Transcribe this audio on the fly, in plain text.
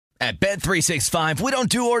At Bet365, we don't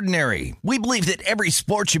do ordinary. We believe that every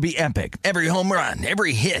sport should be epic. Every home run,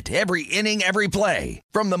 every hit, every inning, every play.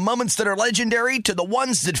 From the moments that are legendary to the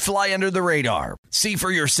ones that fly under the radar. See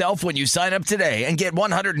for yourself when you sign up today and get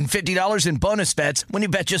 $150 in bonus bets when you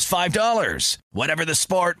bet just $5. Whatever the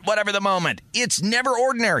sport, whatever the moment, it's never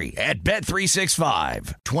ordinary at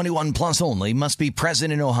Bet365. 21 plus only. Must be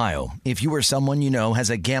present in Ohio. If you or someone you know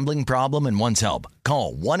has a gambling problem and wants help,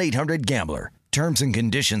 call 1-800-GAMBLER. Terms and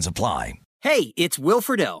conditions apply. Hey, it's Will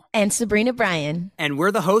Friedle. And Sabrina Bryan. And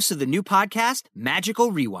we're the hosts of the new podcast, Magical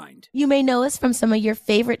Rewind. You may know us from some of your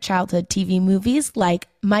favorite childhood TV movies like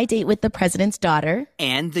My Date with the President's Daughter.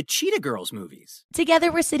 And the Cheetah Girls movies. Together,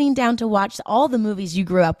 we're sitting down to watch all the movies you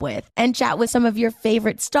grew up with and chat with some of your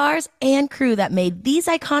favorite stars and crew that made these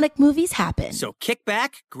iconic movies happen. So kick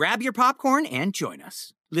back, grab your popcorn, and join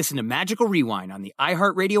us. Listen to Magical Rewind on the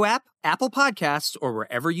iHeartRadio app, Apple Podcasts, or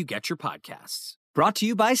wherever you get your podcasts. Brought to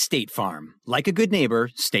you by State Farm. Like a good neighbor,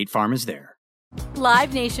 State Farm is there.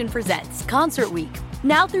 Live Nation presents Concert Week.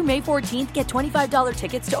 Now through May 14th, get $25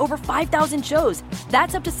 tickets to over 5,000 shows.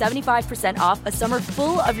 That's up to 75% off a summer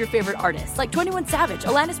full of your favorite artists like 21 Savage,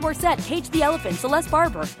 Alanis Morissette, Cage the Elephant, Celeste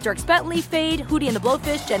Barber, Dierks Bentley, Fade, Hootie and the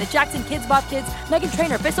Blowfish, Janet Jackson, Kids Bop Kids, Meghan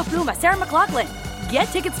Trainor, Bissell Pluma, Sarah McLachlan. Get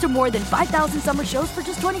tickets to more than 5,000 summer shows for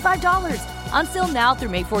just $25. Until now through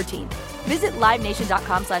May 14th. Visit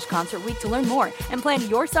LiveNation.com/Concert Week to learn more and plan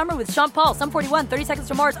your summer with Sean Paul, Sum 41, 30 Seconds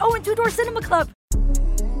to Mars, and Two Door Cinema Club.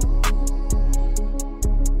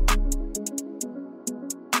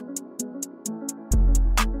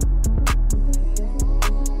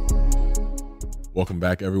 Welcome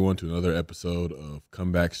back, everyone, to another episode of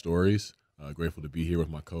Comeback Stories. Grateful to be here with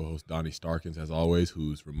my co-host, Donnie Starkins, as always,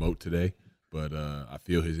 who's remote today. But I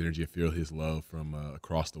feel his energy, I feel his love from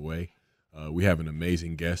across the way. We have an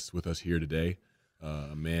amazing guest with us here today,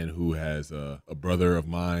 a man who has a brother of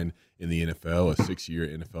mine in the NFL, a 6-year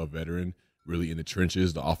NFL veteran, really in the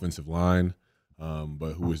trenches, the offensive line,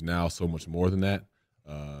 but who is now so much more than that.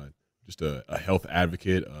 Just a health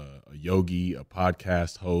advocate, a yogi, a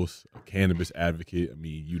podcast host, a cannabis advocate. I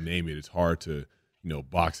mean, you name it. It's hard to,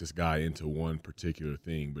 box this guy into one particular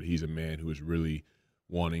thing, but he's a man who is really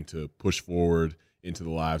wanting to push forward into the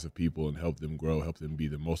lives of people and help them grow, help them be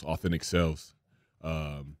the most authentic selves.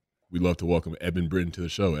 We'd love to welcome Eben Britton to the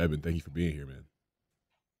show. Eben, thank you for being here, man.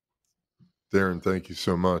 Darren, thank you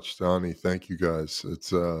so much. Donnie, thank you guys.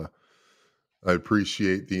 It's I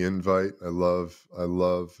appreciate the invite. I love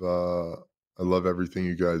everything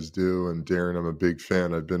you guys do. And Darren, I'm a big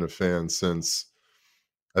fan. I've been a fan since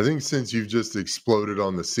you've just exploded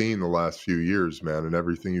on the scene the last few years, man, and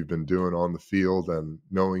everything you've been doing on the field and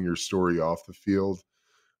knowing your story off the field.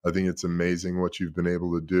 I think it's amazing what you've been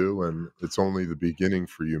able to do, and it's only the beginning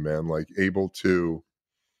for you, man. Like, able to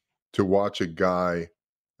watch a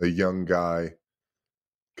young guy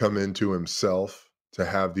come into himself, to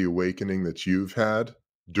have the awakening that you've had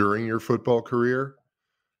during your football career.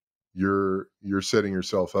 You're setting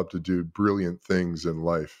yourself up to do brilliant things in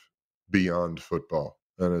life beyond football.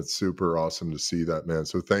 And it's super awesome to see that, man.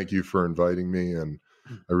 So thank you for inviting me, and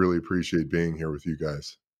I really appreciate being here with you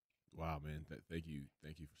guys. Wow, man. Thank you for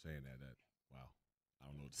saying that. Wow. I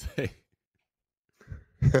don't know what to say.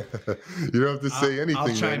 You don't have to say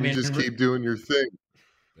anything, man. You just keep doing your thing.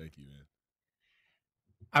 Thank you, man.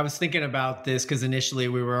 I was thinking about this because initially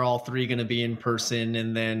we were all three going to be in person,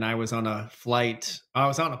 and then I was on a flight. I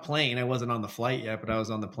was on a plane. I wasn't on the flight yet, but I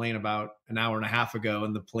was on the plane about an hour and a half ago,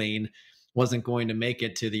 and the plane wasn't going to make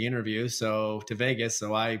it to the interview, to Vegas.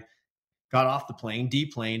 So I got off the plane,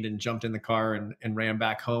 deplaned, and jumped in the car and ran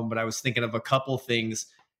back home. But I was thinking of a couple things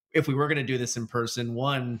if we were going to do this in person.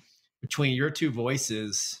 One, between your two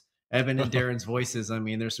voices, Eben and Darren's voices, I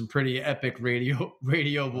mean, there's some pretty epic radio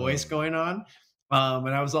voice going on. And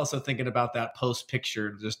I was also thinking about that post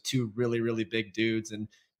picture, just two really, really big dudes. And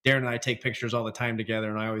Darren and I take pictures all the time together,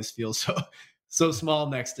 and I always feel so small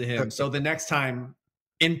next to him. So the next time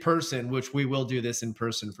in person, which we will do this in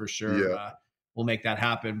person for sure, we'll make that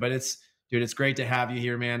happen. But it's great to have you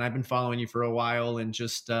here, man. I've been following you for a while, and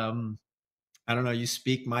just, I don't know, you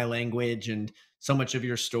speak my language, and so much of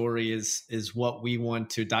your story is what we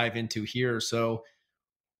want to dive into here. So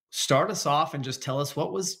start us off and just tell us,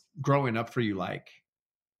 what was growing up for you like?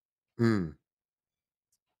 You're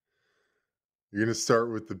going to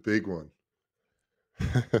start with the big one.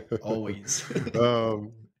 Always.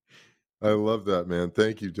 I love that, man.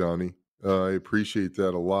 Thank you, Donnie. I appreciate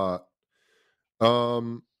that a lot.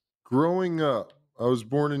 Growing up, I was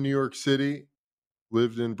born in New York City,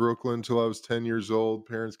 lived in Brooklyn till I was 10 years old.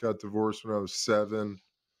 Parents got divorced when I was 7.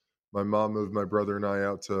 My mom moved my brother and I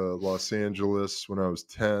out to Los Angeles when I was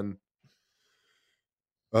 10.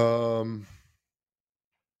 Um,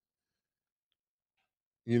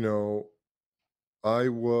 you know, I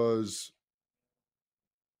was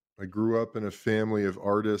I grew up in a family of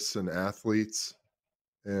artists and athletes,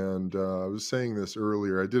 and I was saying this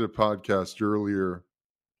earlier. I did a podcast earlier,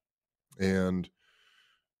 and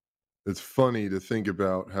it's funny to think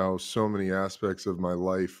about how so many aspects of my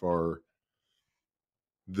life are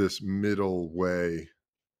this middle way,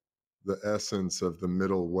 the essence of the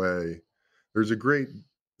middle way. There's a great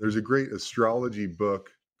there's a great astrology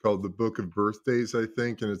book called The Book of Birthdays, I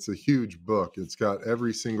think, and it's a huge book. It's got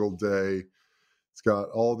every single day. It's got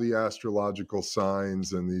all the astrological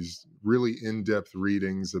signs and these really in-depth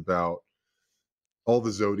readings about all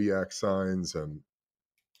the zodiac signs and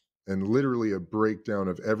literally a breakdown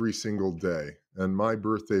of every single day. And my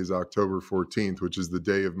birthday is October 14th, which is the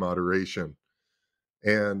day of moderation.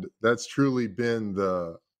 And that's truly been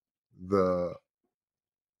the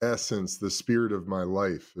essence, the spirit of my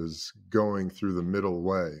life is going through the middle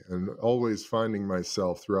way and always finding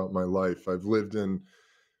myself throughout my life. I've lived in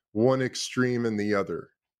one extreme and the other.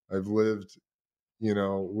 I've lived,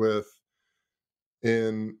 with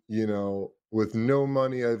no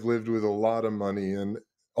money. I've lived with a lot of money, and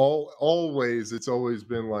always it's always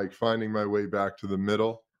been like finding my way back to the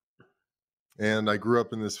middle. And I grew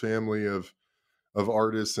up in this family of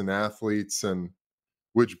artists and athletes, and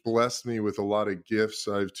which blessed me with a lot of gifts.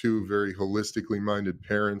 I have two very holistically minded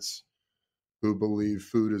parents who believe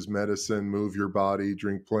food is medicine, move your body,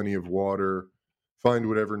 drink plenty of water, find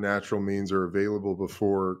whatever natural means are available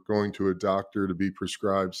before going to a doctor to be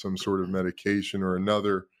prescribed some sort of medication or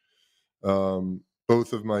another.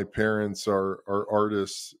 Both of my parents are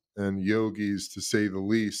artists and yogis, to say the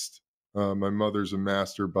least. My mother's a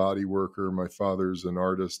master body worker. My father's an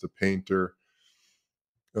artist, a painter,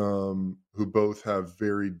 who both have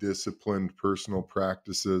very disciplined personal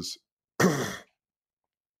practices.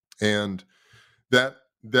 And that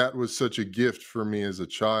was such a gift for me as a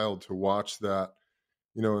child to watch that,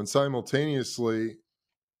 and simultaneously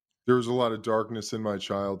there was a lot of darkness in my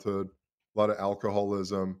childhood, a lot of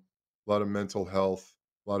alcoholism, a lot of mental health,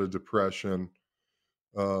 a lot of depression.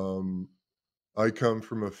 um, I come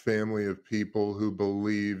from a family of people who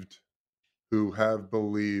have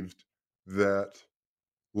believed that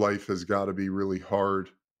life has got to be really hard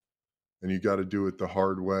and you got to do it the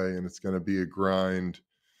hard way and it's going to be a grind.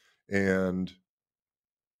 And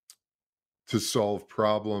to solve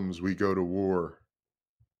problems, we go to war.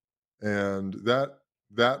 And that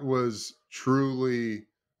was truly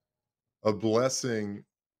a blessing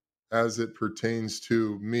as it pertains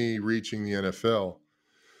to me reaching the NFL.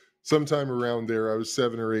 Sometime around there, I was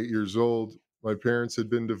 7 or 8 years old. My parents had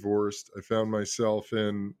been divorced. I found myself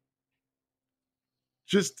in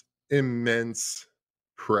just immense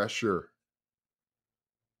pressure.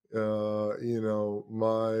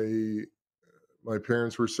 My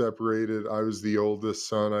parents were separated. I was the oldest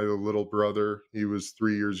son. I had a little brother. He is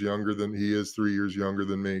 3 years younger than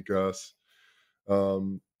me, Gus.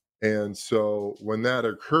 And so when that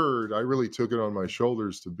occurred, I really took it on my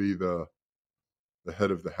shoulders to be the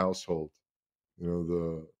head of the household,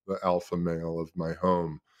 the alpha male of my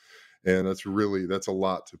home. And that's a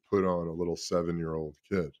lot to put on a little 7-year-old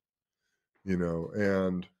kid,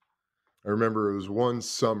 and I remember it was one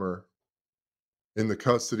summer in the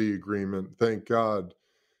custody agreement. Thank God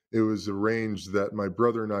it was arranged that my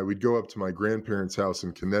brother and I, we'd go up to my grandparents' house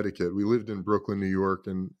in Connecticut. We lived in Brooklyn, New York,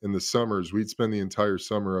 and in the summers, we'd spend the entire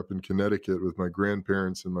summer up in Connecticut with my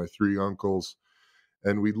grandparents and my three uncles.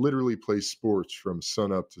 And we'd literally play sports from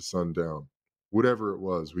sun up to sundown. Whatever it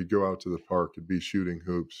was, we'd go out to the park. It'd be shooting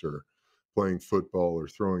hoops or playing football or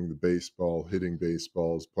throwing the baseball, hitting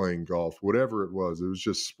baseballs, playing golf, whatever it was. It was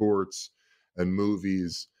just sports and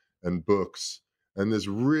movies and books and this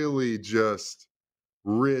really just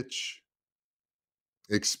rich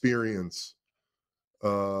experience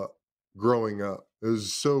uh, growing up. It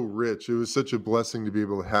was so rich. It was such a blessing to be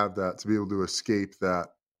able to have that, to be able to escape that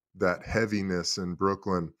heaviness in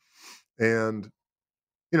Brooklyn. And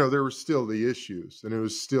there were still the issues, and it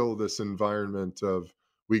was still this environment of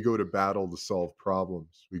we go to battle to solve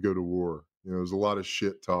problems. We go to war. There's a lot of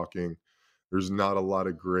shit talking. There's not a lot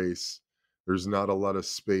of grace. There's not a lot of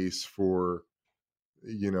space for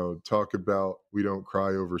talk about we don't cry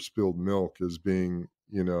over spilled milk as being,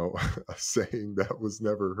 a saying that was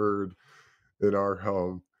never heard in our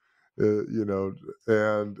home,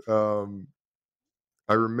 and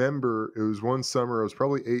I remember it was one summer, I was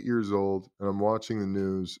probably 8 years old, and I'm watching the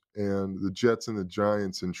news, and the Jets and the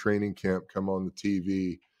Giants in training camp come on the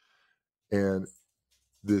TV, and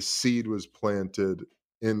this seed was planted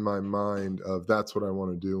in my mind of that's what I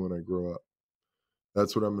want to do when I grow up.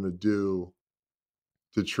 That's what I'm going to do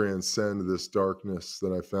to transcend this darkness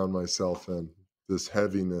that I found myself in, this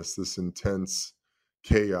heaviness, this intense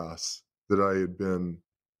chaos that I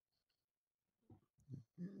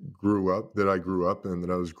grew up in,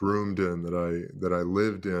 that I was groomed in, that I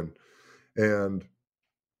lived in. And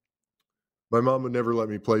my mom would never let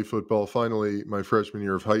me play football. Finally, my freshman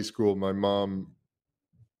year of high school, my mom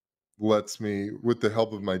lets me, with the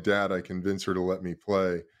help of my dad, I convince her to let me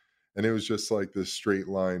play. And it was just like this straight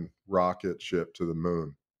line rocket ship to the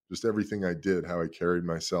moon. Just everything I did, how I carried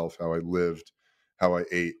myself, how I lived, how I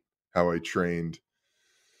ate, how I trained.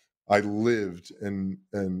 I lived and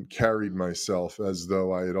carried myself as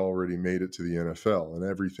though I had already made it to the NFL. And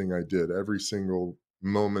everything I did, every single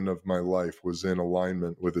moment of my life was in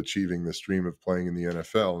alignment with achieving this dream of playing in the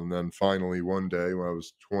NFL. And then finally, one day when I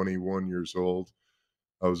was 21 years old,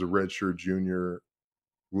 I was a redshirt junior,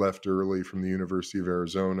 left early from the University of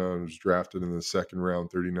Arizona, and was drafted in the second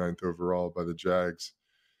round, 39th overall by the Jags,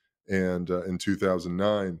 and in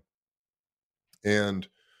 2009. And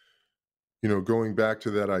going back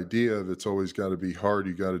to that idea of it's always got to be hard,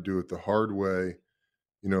 you got to do it the hard way.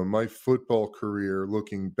 My football career,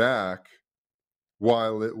 looking back,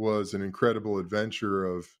 while it was an incredible adventure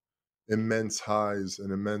of immense highs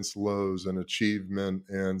and immense lows and achievement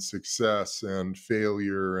and success and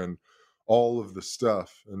failure and all of the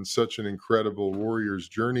stuff, and such an incredible warrior's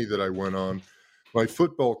journey that I went on, my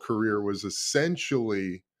football career was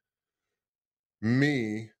essentially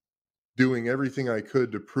me doing everything I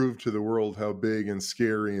could to prove to the world how big and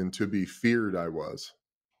scary and to be feared I was,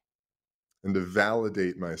 and to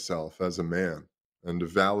validate myself as a man, and to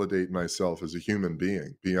validate myself as a human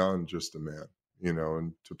being beyond just a man,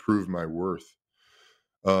 and to prove my worth.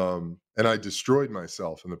 And I destroyed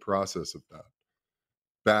myself in the process of that.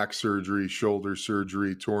 Back surgery, shoulder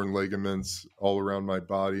surgery, torn ligaments all around my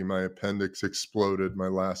body. My appendix exploded my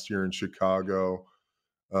last year in Chicago.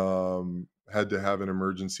 Had to have an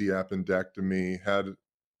emergency appendectomy, had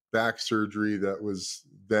back surgery there was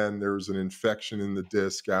an infection in the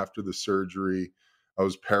disc after the surgery. I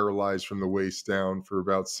was paralyzed from the waist down for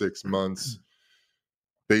about 6 months.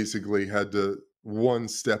 Basically had to, one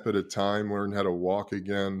step at a time, learn how to walk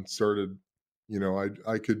again. Started,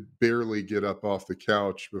 I could barely get up off the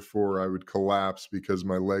couch before I would collapse because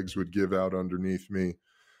my legs would give out underneath me.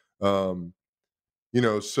 So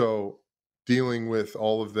dealing with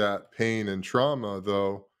all of that pain and trauma,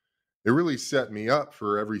 though, it really set me up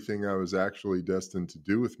for everything I was actually destined to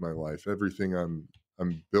do with my life, everything I'm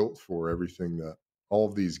built for, everything that, all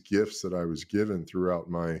of these gifts that I was given throughout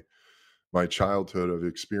my childhood of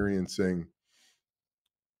experiencing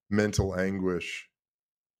mental anguish,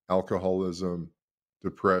 alcoholism,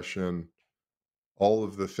 depression, all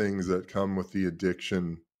of the things that come with the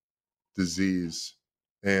addiction disease,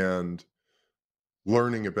 and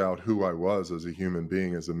learning about who I was as a human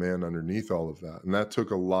being, as a man underneath all of that. And that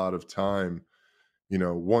took a lot of time,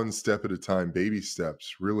 one step at a time, baby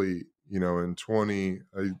steps, really,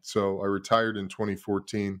 so I retired in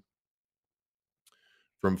 2014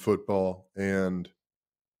 from football, and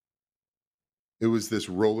it was this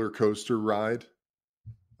roller coaster ride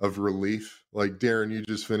of relief. Like, Darren, you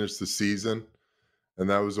just finished the season, and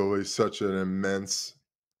that was always such an immense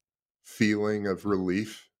feeling of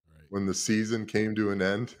relief when the season came to an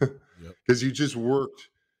end, because you just worked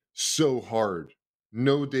so hard,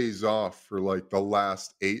 no days off for like the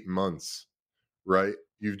last 8 months, right?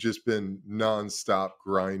 You've just been nonstop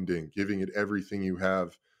grinding, giving it everything you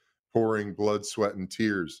have, pouring blood, sweat, and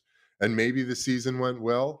tears. And maybe the season went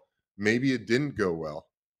well, maybe it didn't go well.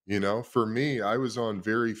 For me, I was on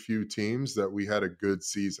very few teams that we had a good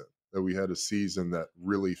season, that we had a season that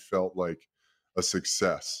really felt like a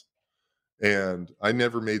success. And I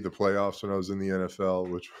never made the playoffs when I was in the NFL,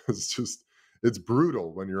 which was just, it's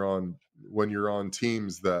brutal when you're on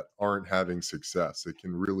teams that aren't having success. It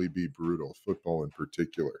can really be brutal, football in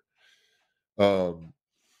particular. And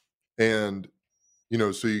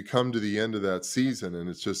so you come to the end of that season, and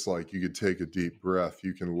it's just like you could take a deep breath.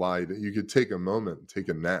 You could take a moment and take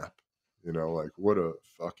a nap. Like, what a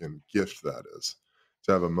fucking gift that is,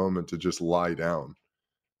 to have a moment to just lie down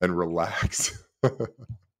and relax.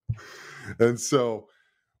 And so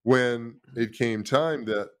when it came time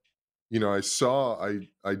that,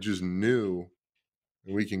 I just knew,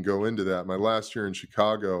 and we can go into that. My last year in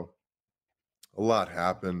Chicago, a lot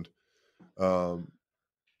happened.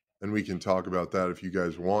 And we can talk about that if you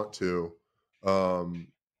guys want to. But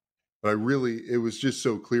it was just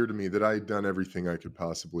so clear to me that I had done everything I could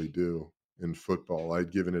possibly do in football.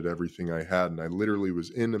 I'd given it everything I had. And I literally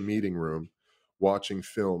was in a meeting room watching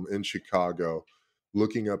film in Chicago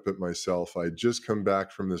looking up at myself. I had just come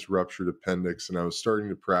back from this ruptured appendix and I was starting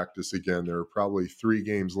to practice again. There were probably 3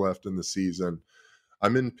 games left in the season.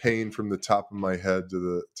 I'm in pain from the top of my head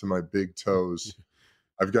to my big toes.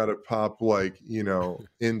 I've got to pop like,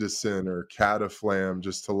 Indocin or Cataflam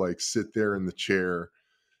just to like sit there in the chair.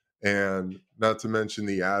 And not to mention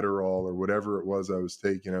the Adderall or whatever it was I was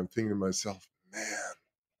taking. I'm thinking to myself, man,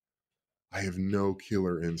 I have no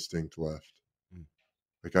killer instinct left.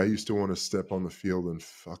 Like I used to want to step on the field and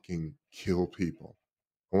fucking kill people.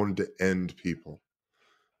 I wanted to end people.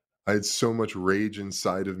 I had so much rage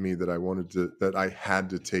inside of me that I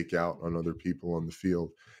had to take out on other people on the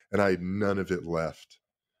field. And I had none of it left.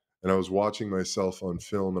 And I was watching myself on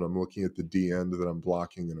film and I'm looking at the D end that I'm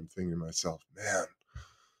blocking and I'm thinking to myself, man,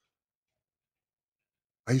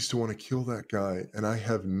 I used to want to kill that guy and I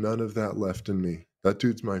have none of that left in me. That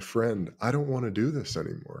dude's my friend. I don't want to do this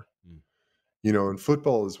anymore. And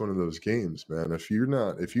football is one of those games, man. If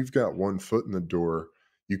you've got one foot in the door,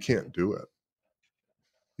 you can't do it.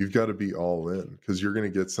 You've got to be all in because you're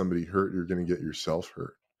going to get somebody hurt. You're going to get yourself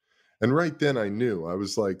hurt. And right then I knew, I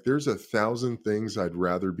was like, there's 1,000 things I'd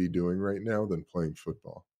rather be doing right now than playing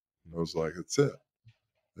football. I was like, that's it.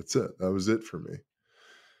 That's it. That was it for me.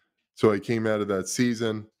 So I came out of that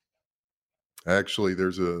season. Actually,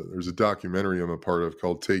 there's a documentary I'm a part of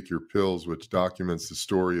called Take Your Pills, which documents the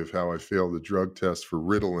story of how I failed the drug test for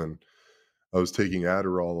Ritalin. I was taking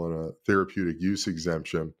Adderall on a therapeutic use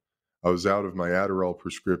exemption. I was out of my Adderall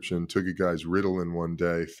prescription, took a guy's Ritalin one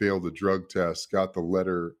day, failed the drug test, got the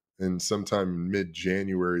letter, and sometime in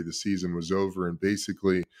mid-January, the season was over, and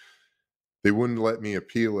basically they wouldn't let me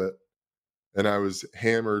appeal it, and I was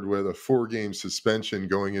hammered with a 4-game suspension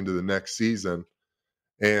going into the next season,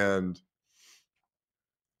 and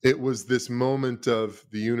it was this moment of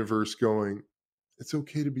the universe going, it's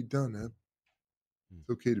okay to be done, Ed. It's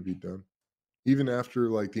okay to be done. Even after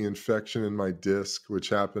like the infection in my disc, which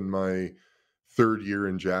happened my 3rd year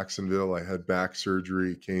in Jacksonville, I had back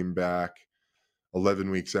surgery, came back. 11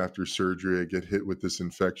 weeks after surgery, I get hit with this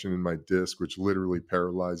infection in my disc, which literally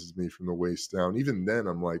paralyzes me from the waist down. Even then,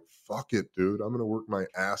 I'm like, fuck it, dude. I'm going to work my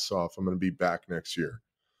ass off. I'm going to be back next year.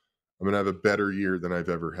 I'm going to have a better year than I've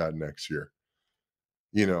ever had next year.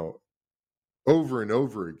 Over and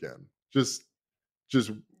over again, just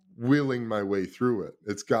willing my way through it.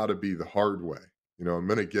 It's got to be the hard way. I'm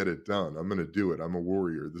going to get it done. I'm going to do it. I'm a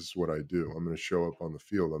warrior. This is what I do. I'm going to show up on the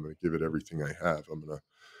field. I'm going to give it everything I have. I'm going to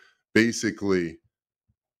basically,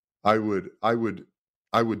 I would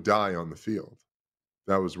die on the field.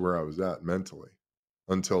 That was where I was at mentally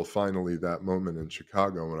until finally that moment in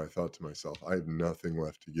Chicago when I thought to myself, I have nothing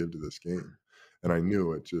left to give to this game. And I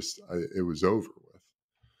knew it was over with.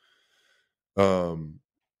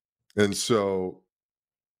 And so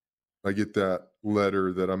I get that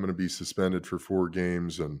letter that I'm going to be suspended for 4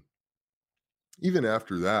 games. And even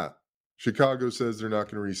after that, Chicago says they're not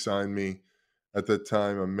going to re-sign me. At that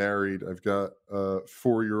time, I'm married. I've got a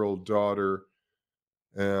 4-year-old daughter.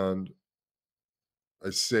 And I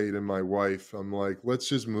say to my wife, I'm like, let's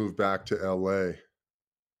just move back to LA.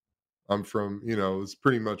 I'm from, it's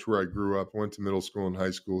pretty much where I grew up. I went to middle school and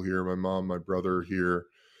high school here. My mom, my brother are here.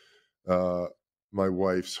 My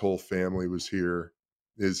wife's whole family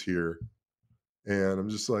is here. And I'm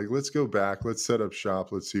just like, let's go back. Let's set up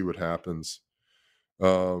shop. Let's see what happens.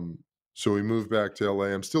 So we moved back to LA.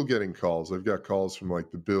 I'm still getting calls. I've got calls from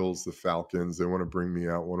like the Bills, the Falcons. They want to bring me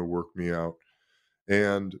out, want to work me out.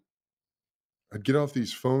 And I'd get off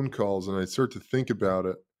these phone calls and I'd start to think about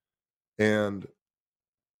it. And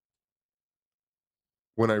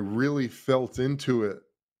when I really felt into it,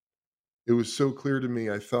 it was so clear to me.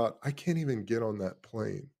 I thought, I can't even get on that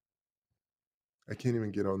plane. I can't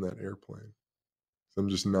even get on that airplane. I'm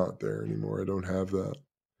just not there anymore. I don't have that.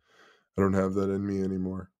 I don't have that in me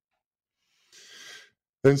anymore.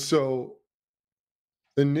 And so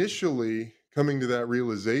initially coming to that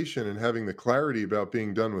realization and having the clarity about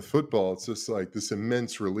being done with football, it's just like this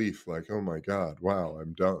immense relief, like, oh my God, wow,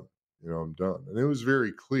 I'm done. I'm done. And it was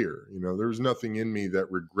very clear, there was nothing in me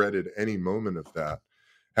that regretted any moment of that.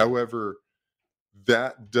 However,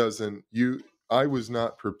 I was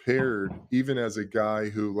not prepared, even as a guy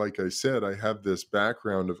who, like I said, I have this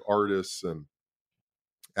background of artists and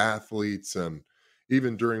athletes. And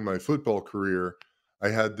even during my football career, I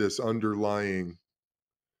had this underlying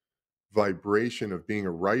vibration of being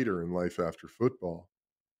a writer in life after football.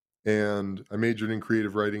 And I majored in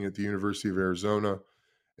creative writing at the University of Arizona.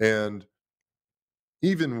 And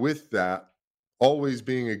even with that, always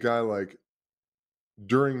being a guy like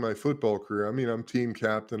during my football career, I mean, I'm team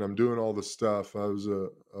captain, I'm doing all the stuff. I was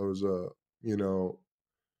the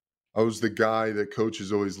guy that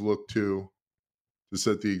coaches always look to to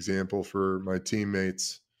set the example for my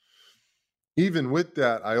teammates. Even with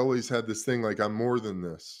that, I always had this thing like, I'm more than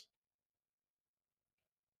this.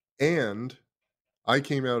 And I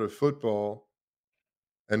came out of football,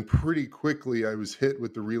 and pretty quickly I was hit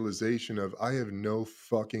with the realization of I have no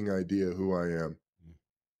fucking idea who I am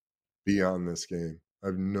beyond this game. I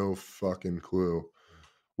have no fucking clue.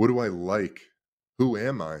 What do I like? Who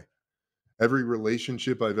am I? Every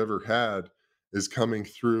relationship I've ever had is coming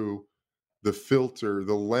through the filter,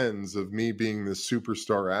 the lens of me being this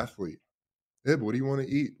superstar athlete. Eb, what do you want to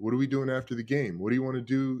eat? What are we doing after the game? What do you want to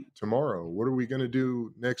do tomorrow? What are we going to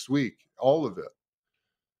do next week? All of it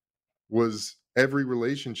was every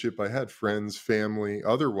relationship I had, friends, family,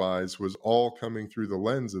 otherwise, was all coming through the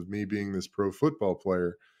lens of me being this pro football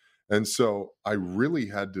player. And so I really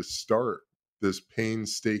had to start this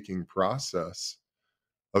painstaking process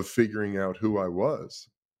of figuring out who I was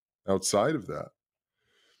outside of that.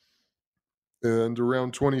 And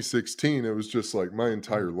around 2016, it was just like my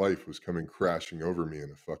entire life was coming crashing over me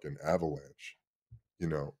in a fucking avalanche.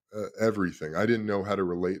 Everything. I didn't know how to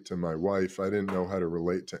relate to my wife. I didn't know how to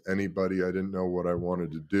relate to anybody. I didn't know what I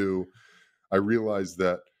wanted to do. I realized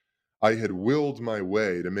that I had willed my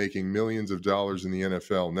way to making millions of dollars in the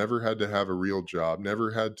NFL, never had to have a real job,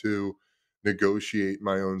 never had to negotiate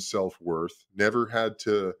my own self-worth, never had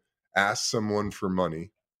to ask someone for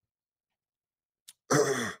money.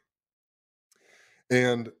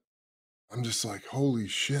 And I'm just like, holy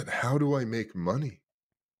shit, how do I make money?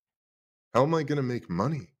 How am I going to make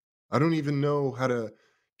money? I don't even know how to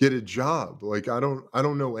get a job. Like I don't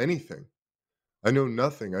know anything. I know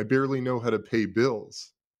nothing. I barely know how to pay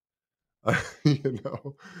bills. you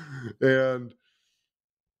know. And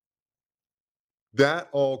that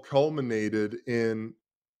all culminated in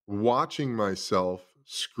watching myself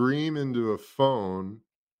scream into a phone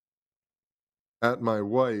at my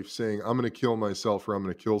wife saying, I'm going to kill myself or I'm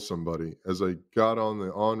going to kill somebody, as I got on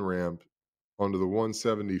the on-ramp onto the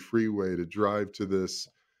 170 freeway to drive to this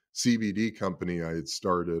CBD company I had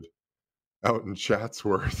started out in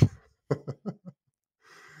Chatsworth.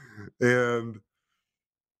 And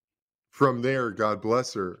from there, God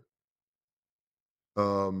bless her,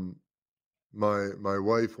 my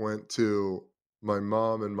wife went to my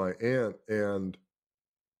mom and my aunt and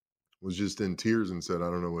was just in tears and said, I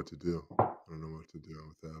don't know what to do. I don't know what to do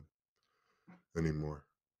with that anymore.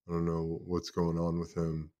 I don't know what's going on with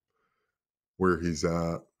him, where he's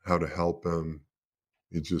at, how to help him.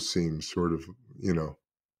 He just seems sort of, in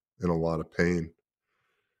a lot of pain.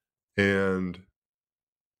 And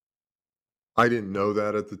I didn't know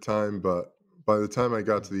that at the time, but by the time I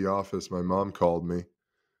got to the office, my mom called me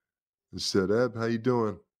and said, Eb, how you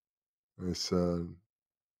doing? I said,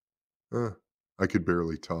 I could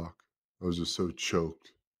barely talk. I was just so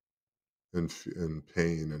choked in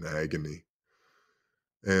pain and agony.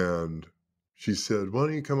 And she said, why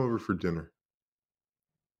don't you come over for dinner?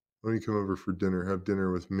 Why don't you come over for dinner? Have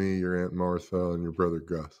dinner with me, your Aunt Martha, and your brother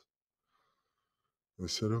Gus. I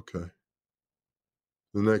said, okay.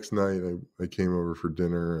 The next night, I came over for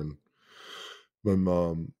dinner, and my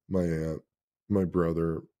mom, my aunt, my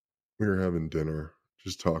brother, we were having dinner,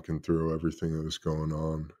 just talking through everything that was going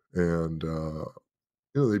on. And,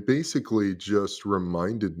 they basically just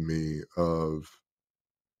reminded me of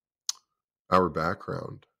our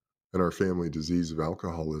background and our family disease of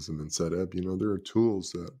alcoholism and said, Eb, there are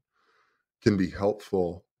tools that can be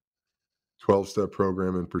helpful. 12-step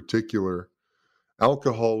program in particular.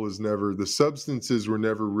 Alcohol was never, the substances were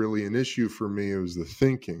never really an issue for me. It was the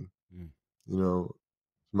thinking,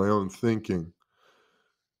 my own thinking.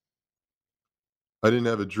 I didn't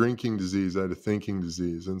have a drinking disease. I had a thinking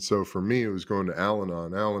disease. And so for me, it was going to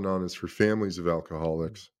Al-Anon. Al-Anon is for families of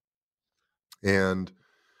alcoholics. And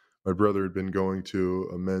my brother had been going to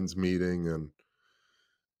a men's meeting, and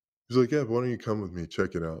he's like, yeah, why don't you come with me?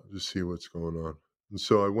 Check it out. Just see what's going on. And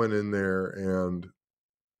so I went in there, and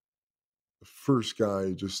the first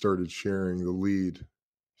guy just started sharing, the lead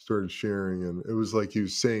started sharing, and it was like he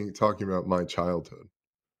was talking about my childhood.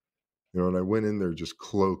 And I went in there just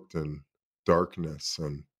cloaked in darkness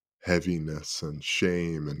and heaviness and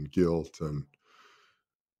shame and guilt. And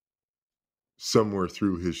somewhere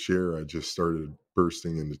through his share, I just started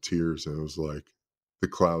bursting into tears. And it was like the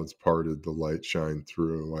clouds parted, the light shined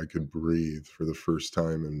through. I could breathe for the first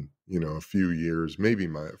time in, a few years, maybe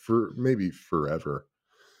forever.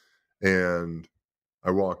 And I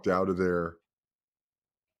walked out of there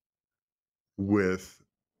with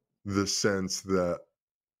the sense that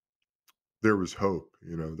there was hope,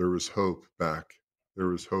 there was hope back. There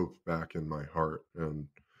was hope back in my heart. And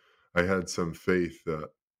I had some faith that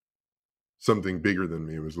something bigger than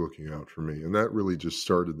me was looking out for me. And that really just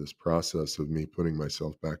started this process of me putting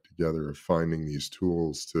myself back together, of finding these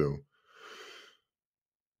tools to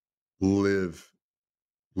live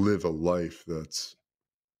live a life that's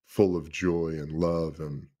full of joy and love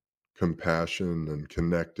and compassion and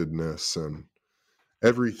connectedness and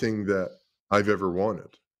everything that I've ever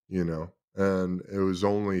wanted, you know. And it was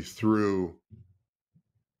only through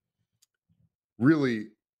really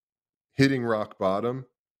hitting rock bottom,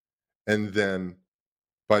 and then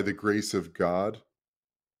by the grace of God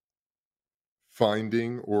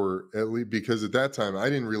finding, or at least, because at that time I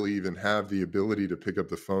didn't really even have the ability to pick up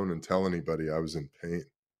the phone and tell anybody I was in pain,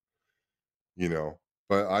 you know.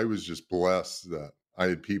 But I was just blessed that I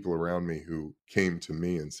had people around me who came to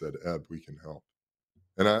me and said, Eb, we can help.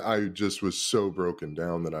 And I just was so broken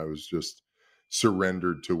down that I was just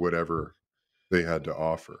surrendered to whatever they had to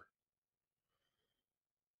offer.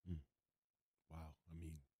 Mm. Wow. I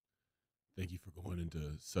mean, thank you for going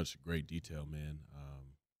into such great detail, man.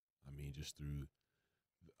 I mean, just through,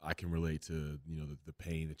 I can relate to, you know, the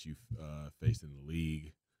pain that you've faced in the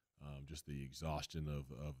league, just the exhaustion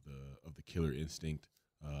of the killer instinct.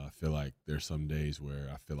 I feel like there's some days where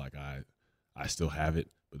I feel like I still have it,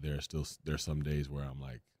 but there's some days where I'm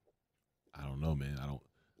like, I don't know, man.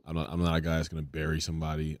 I'm not a guy that's gonna bury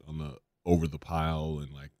somebody on the over the pile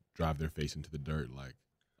and like drive their face into the dirt. Like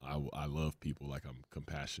I love people. Like I'm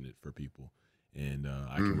compassionate for people, and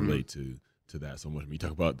I can Mm-hmm. relate to that so much. When you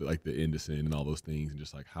talk about like the indecent and all those things, and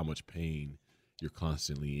just like how much pain you're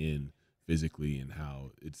constantly in physically, and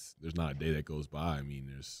how there's not a day that goes by. I mean,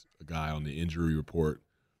 there's a guy on the injury report.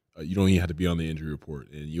 You don't even have to be on the injury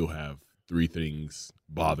report, and you'll have three things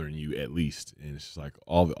bothering you at least. And it's just like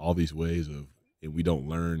all these ways of, and we don't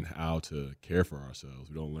learn how to care for ourselves.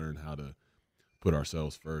 We don't learn how to put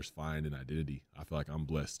ourselves first, find an identity. I feel like I'm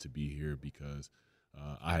blessed to be here because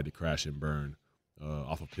I had to crash and burn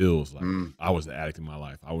off of pills. Like I was the addict in my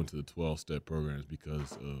life. I went to the 12-step programs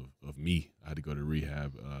because of me. I had to go to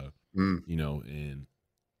rehab, you know, and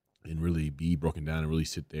really be broken down and really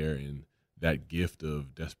sit there. And that gift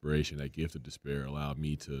of desperation, that gift of despair allowed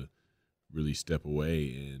me to really step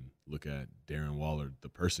away and look at Darren Waller, the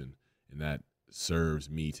person. And that serves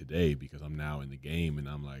me today because I'm now in the game, and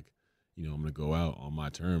I'm like, you know, I'm going to go out on my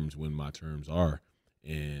terms when my terms are,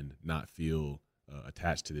 and not feel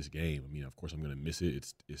attached to this game. I mean, of course I'm going to miss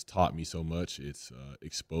it. It's taught me so much. It's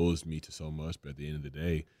exposed me to so much, but at the end of the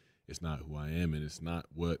day, it's not who I am, and it's not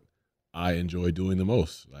what I enjoy doing the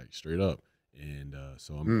most, like straight up. And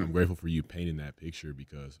so I'm grateful for you painting that picture,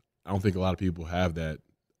 because I don't think a lot of people have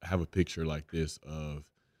a picture like this of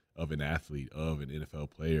an athlete, of an NFL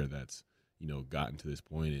player that's, you know, gotten to this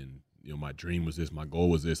point. And, you know, my dream was this, my goal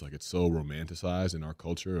was this. Like, it's so romanticized in our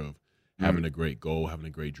culture of having a great goal, having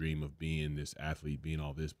a great dream of being this athlete, being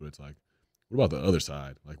all this. But it's like, what about the other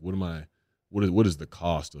side? Like, what is the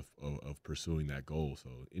cost of pursuing that goal? So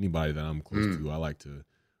anybody that I'm close to, I like to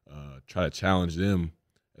try to challenge them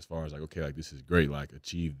as far as like, okay, like this is great, like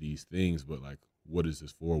achieve these things, but like, what is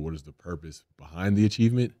this for? What is the purpose behind the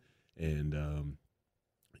achievement? And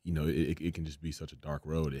you know, it can just be such a dark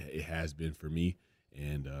road. It has been for me,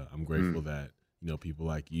 and I'm grateful that, you know, people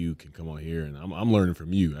like you can come on here, and I'm learning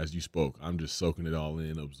from you as you spoke. I'm just soaking it all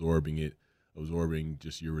in, absorbing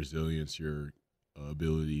just your resilience, your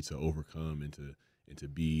ability to overcome and to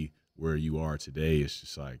be where you are today. It's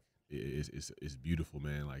just like it's beautiful,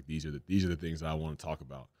 man. Like these are the things I want to talk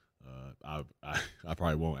about. I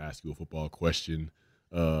probably won't ask you a football question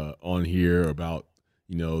on here about,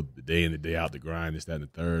 you know, the day in the day out, the grind, this, that, and the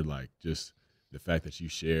third. Like, just the fact that you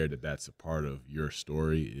shared that's a part of your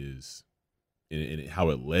story is, and how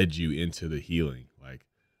it led you into the healing. Like,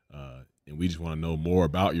 and we just want to know more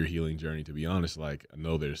about your healing journey. To be honest, like, I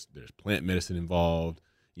know there's plant medicine involved.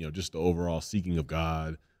 You know, just the overall seeking of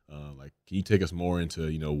God. Like, can you take us more into,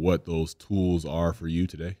 you know, what those tools are for you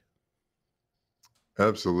today?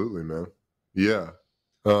 Absolutely, man. Yeah.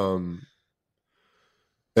 And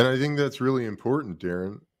I think that's really important,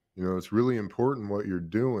 Darren. You know, it's really important what you're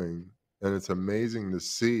doing. And it's amazing to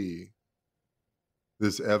see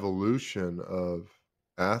this evolution of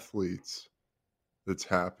athletes that's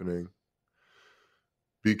happening,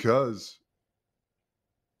 because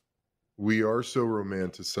we are so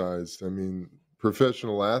romanticized. I mean,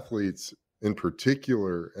 professional athletes in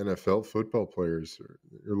particular, NFL football players are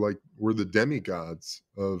like, we're the demigods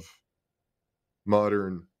of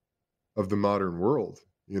the modern world,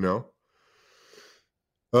 you know?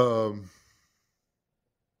 Um,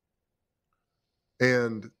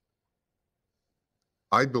 and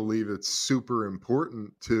I believe it's super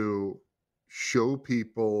important to show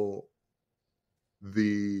people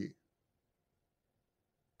the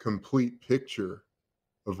complete picture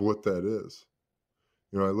of what that is.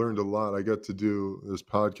 You know, I learned a lot. I got to do this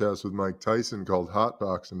podcast with Mike Tyson called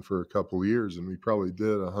Hotboxing for a couple of years, and we probably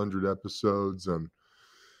did 100 episodes. And,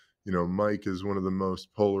 you know, Mike is one of the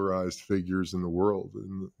most polarized figures in the world.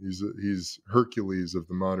 And he's Hercules of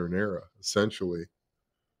the modern era, essentially.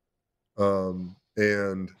 And,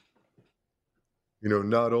 you know,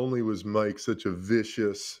 not only was Mike such a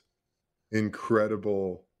vicious,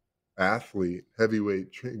 incredible athlete, heavyweight,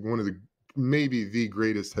 one of the, maybe the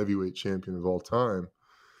greatest heavyweight champion of all time,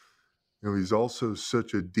 you know, he's also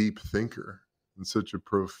such a deep thinker and has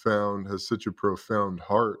such a profound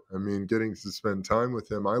heart. I mean, getting to spend time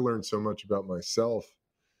with him, I learned so much about myself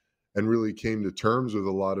and really came to terms with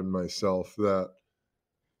a lot of myself that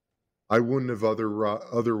I wouldn't have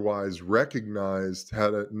otherwise recognized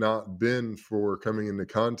had it not been for coming into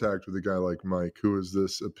contact with a guy like Mike, who is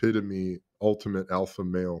this epitome, ultimate alpha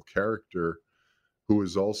male character, who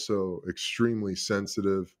is also extremely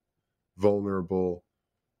sensitive, vulnerable,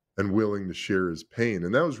 and willing to share his pain.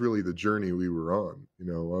 And that was really the journey we were on. You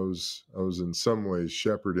know, I was in some ways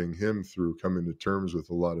shepherding him through coming to terms with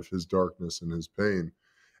a lot of his darkness and his pain.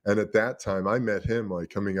 And at that time, I met him like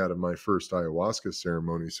coming out of my first ayahuasca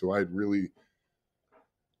ceremony. So I'd really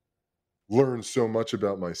learned so much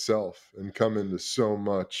about myself and come into so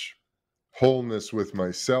much wholeness with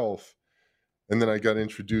myself. And then I got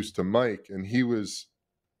introduced to Mike, and he was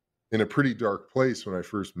in a pretty dark place when I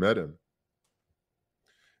first met him.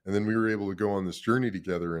 And then we were able to go on this journey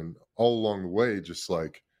together, and all along the way, just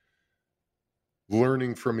like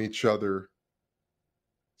learning from each other,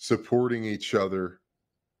 supporting each other,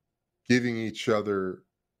 giving each other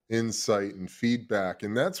insight and feedback.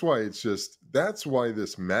 And that's why that's why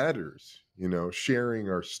this matters, you know, sharing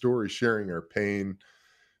our story, sharing our pain,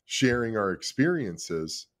 sharing our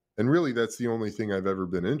experiences. And really, that's the only thing I've ever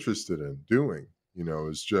been interested in doing, you know,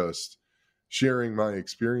 is just sharing my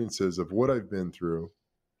experiences of what I've been through,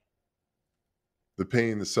 the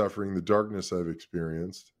pain, the suffering, the darkness I've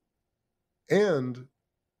experienced, and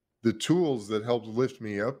the tools that helped lift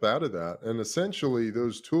me up out of that. And essentially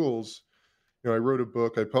those tools, you know, I wrote a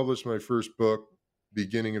book. I published my first book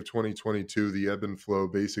beginning of 2022, The Ebb and Flow,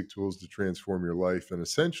 Basic Tools to Transform Your Life. And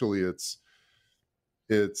essentially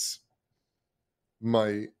it's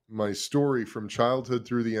my story from childhood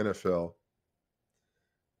through the NFL,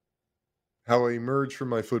 how I emerged from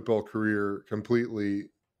my football career completely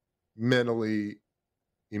mentally,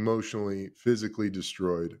 emotionally, physically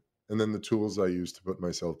destroyed, and then the tools I used to put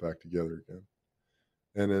myself back together again.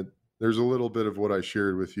 And there's a little bit of what I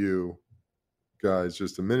shared with you guys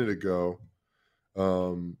just a minute ago.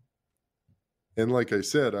 And like I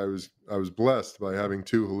said, I was blessed by having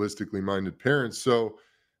two holistically minded parents. So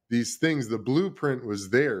these things, the blueprint was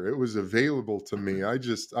there. It was available to me. I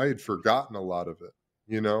had forgotten a lot of it,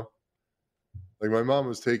 you know? Like my mom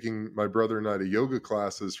was taking my brother and I to yoga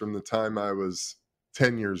classes from the time I was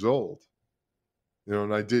 10 years old. You know,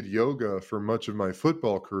 and I did yoga for much of my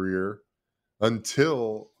football career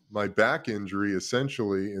until my back injury,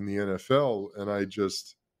 essentially, in the NFL. And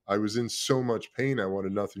I was in so much pain, I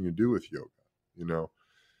wanted nothing to do with yoga. You know,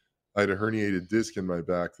 I had a herniated disc in my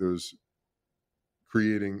back that was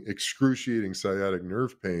creating excruciating sciatic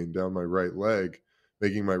nerve pain down my right leg,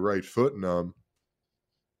 making my right foot numb.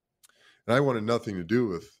 And I wanted nothing to do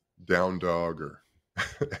with down dog or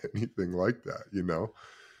anything like that, you know?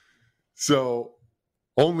 So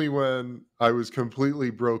only when I was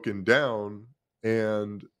completely broken down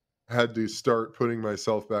and had to start putting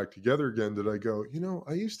myself back together again did I go, you know,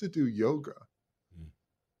 I used to do yoga.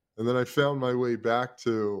 And then I found my way back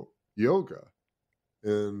to yoga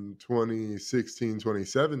in 2016,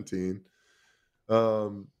 2017.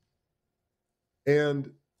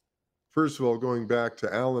 And first of all, going back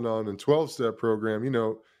to Al-Anon and 12-step program, you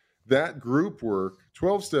know, that group work,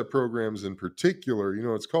 12-step programs in particular, you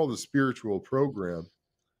know, it's called a spiritual program.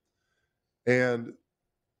 And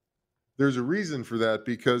there's a reason for that,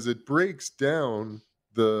 because it breaks down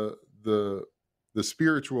the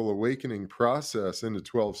spiritual awakening process into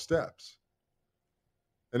 12 steps.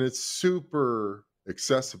 And it's super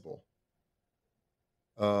accessible.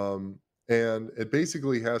 And it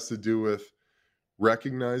basically has to do with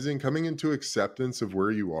recognizing, coming into acceptance of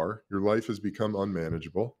where you are. Your life has become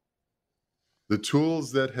unmanageable. The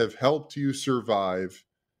tools that have helped you survive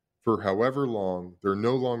for however long, they're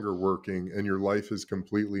no longer working, and your life is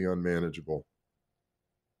completely unmanageable.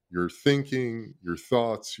 Your thinking, your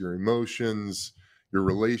thoughts, your emotions, your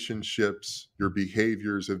relationships, your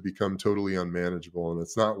behaviors have become totally unmanageable, and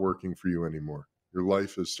it's not working for you anymore. Your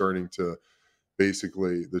life is starting to,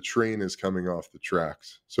 basically, the train is coming off the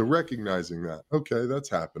tracks. So recognizing that, okay, that's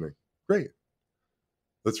happening. Great.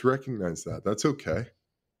 Let's recognize that. That's okay.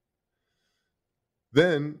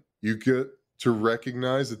 Then you get to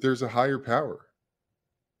recognize that there's a higher power.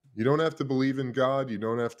 You don't have to believe in God. You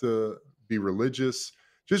don't have to be religious.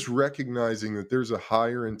 Just recognizing that there's a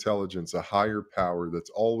higher intelligence, a higher power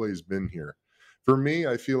that's always been here. For me,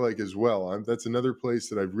 I feel like as well, that's another place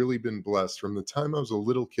that I've really been blessed from the time I was a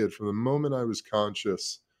little kid, from the moment I was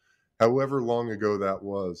conscious, however long ago that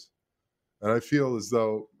was. And I feel as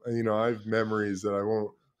though, I have memories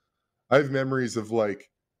I have memories of like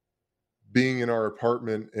being in our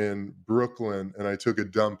apartment in Brooklyn and I took a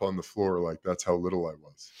dump on the floor. Like that's how little I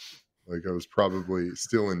was. Like I was probably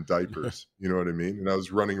still in diapers, you know what I mean? And I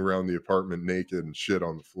was running around the apartment naked and shit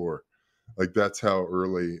on the floor. Like that's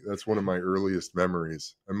one of my earliest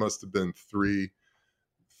memories. I must have been 3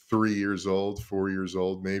 years old, 4 years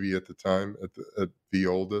old, maybe at the time, at the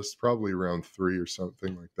oldest, probably around 3 or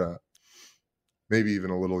something like that. Maybe even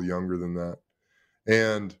a little younger than that.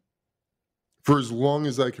 And for as long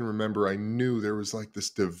as I can remember, I knew there was like this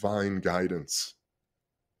divine guidance.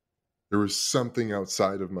 There was something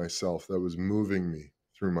outside of myself that was moving me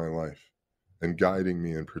through my life and guiding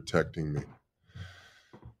me and protecting me.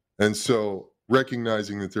 And so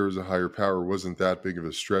recognizing that there was a higher power wasn't that big of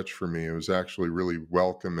a stretch for me. It was actually really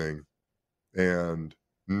welcoming and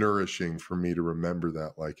nourishing for me to remember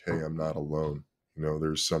that, like, hey, I'm not alone.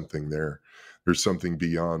 There's something there. There's something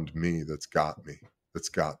beyond me that's got me, that's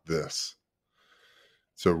got this.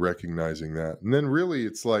 So recognizing that. And then really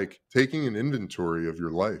it's like taking an inventory of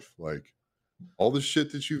your life, like all the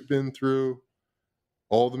shit that you've been through,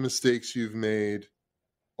 all the mistakes you've made,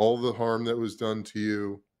 all the harm that was done to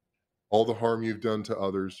you, all the harm you've done to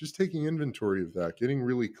others, just taking inventory of that, getting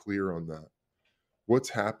really clear on that. What's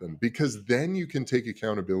happened? Because then you can take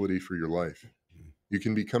accountability for your life. You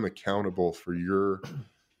can become accountable for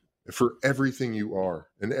everything you are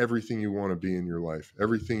and everything you want to be in your life,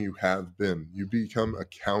 everything you have been. You become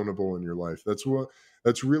accountable in your life.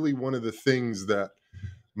 That's really one of the things that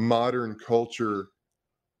modern culture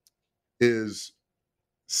is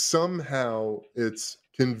somehow it's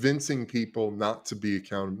convincing people not to be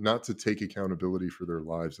not to take accountability for their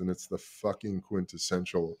lives. And it's the fucking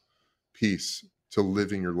quintessential piece to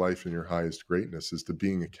living your life in your highest greatness, is to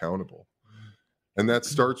being accountable. And that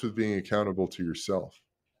starts with being accountable to yourself.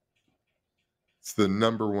 It's the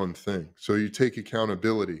number one thing. So you take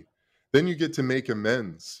accountability. Then you get to make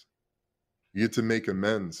amends. You get to make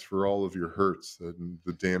amends for all of your hurts and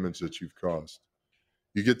the damage that you've caused.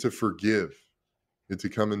 You get to forgive. You get to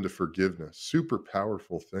come into forgiveness. Super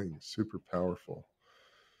powerful things. Super powerful.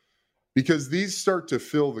 Because these start to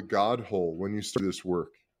fill the God hole when you start this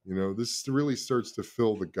work. This really starts to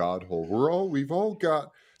fill the God hole. We've all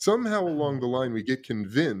got, somehow along the line, we get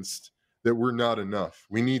convinced that we're not enough.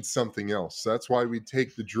 We need something else. That's why we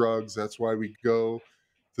take the drugs. That's why we go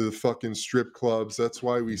to the fucking strip clubs. That's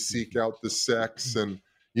why we seek out the sex. And,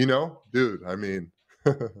 dude, I mean,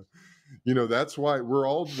 that's why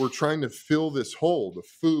we're trying to fill this hole, the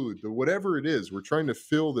food, the whatever it is. We're trying to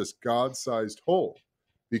fill this God-sized hole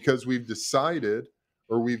because we've decided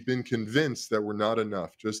or we've been convinced that we're not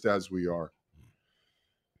enough, just as we are.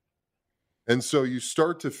 And so you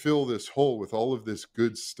start to fill this hole with all of this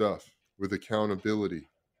good stuff, with accountability,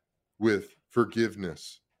 with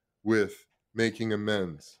forgiveness, with making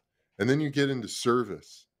amends. And then you get into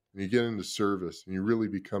service, and you really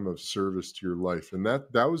become of service to your life. And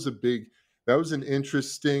that was an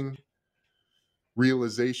interesting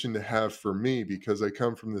realization to have for me, because I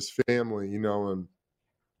come from this family,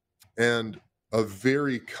 and a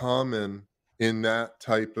very common, in that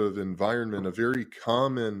type of environment, a very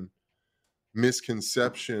common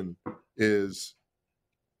misconception is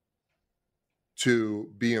to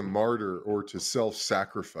be a martyr or to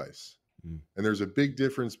self-sacrifice. And there's a big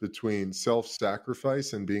difference between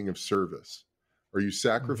self-sacrifice and being of service. Are you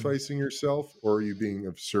sacrificing yourself, or are you being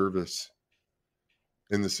of service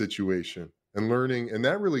in the situation? And learning, and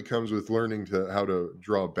that really comes with learning how to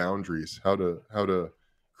draw boundaries, how to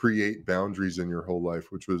create boundaries in your whole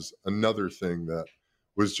life, which was another thing that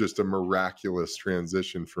was just a miraculous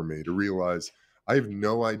transition for me, to realize I have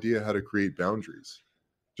no idea how to create boundaries.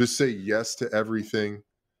 Just say yes to everything,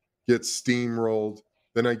 get steamrolled.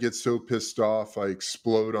 Then I get so pissed off, I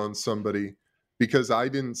explode on somebody because I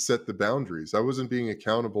didn't set the boundaries. I wasn't being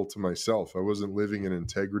accountable to myself. I wasn't living in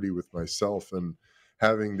integrity with myself and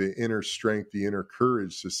having the inner strength, the inner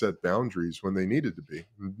courage to set boundaries when they needed to be,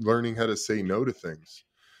 learning how to say no to things,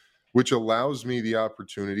 which has allowed me the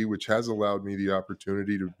opportunity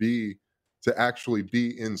to actually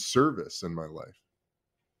be in service in my life.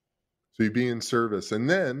 So you be in service, and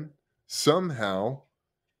then somehow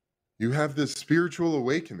you have this spiritual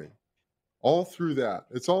awakening. all through that.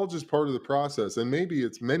 It's all just part of the process. And maybe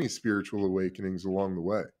it's many spiritual awakenings along the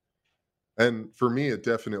way. And for me, it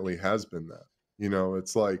definitely has been that.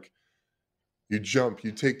 It's like you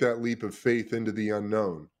take that leap of faith into the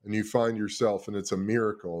unknown, and you find yourself, and it's a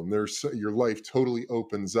miracle. And your life totally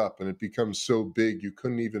opens up, and it becomes so big you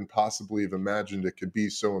couldn't even possibly have imagined it could be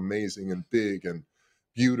so amazing and big and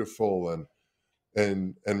beautiful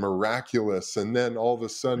and miraculous. And then all of a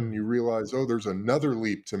sudden you realize, oh, there's another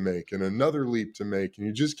leap to make and another leap to make, and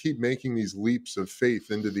you just keep making these leaps of faith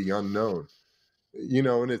into the unknown.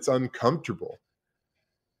 And it's uncomfortable,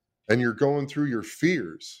 and you're going through your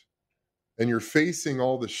fears. And you're facing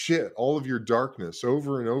all the shit, all of your darkness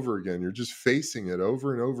over and over again. You're just facing it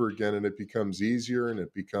over and over again, and it becomes easier, and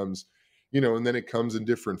it becomes, and then it comes in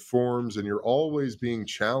different forms, and you're always being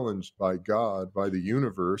challenged by God, by the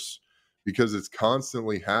universe, because it's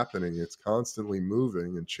constantly happening. It's constantly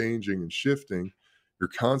moving and changing and shifting. You're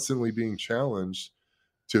constantly being challenged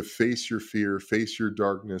to face your fear, face your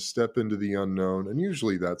darkness, step into the unknown. And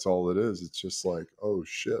usually that's all it is. It's just like, oh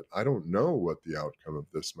shit, I don't know what the outcome of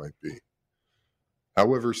this might be.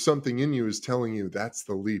 However, something in you is telling you that's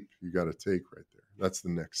the leap you got to take right there. That's the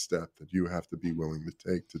next step that you have to be willing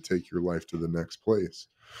to take your life to the next place.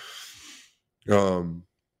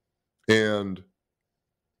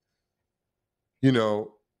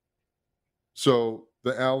 So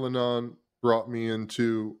the Al-Anon brought me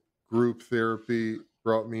into group therapy,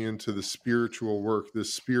 brought me into the spiritual work.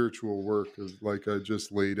 This spiritual work is like I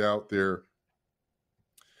just laid out there.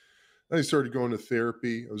 I started going to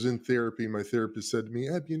therapy. I was in therapy. My therapist said to me,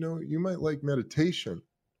 Eb, you might like meditation.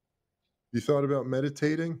 You thought about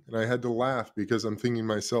meditating? And I had to laugh because I'm thinking to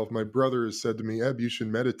myself, my brother has said to me, Eb, you should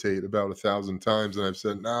meditate about 1,000 times. And I've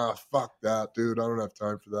said, nah, fuck that, dude. I don't have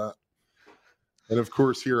time for that. And of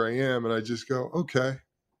course, here I am. And I just go, okay,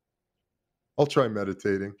 I'll try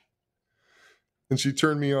meditating. And she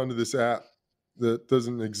turned me onto this app that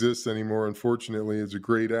doesn't exist anymore. Unfortunately, it's a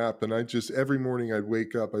great app. And every morning I'd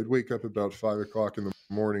wake up about 5:00 in the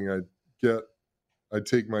morning. I'd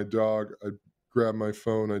take my dog, I'd grab my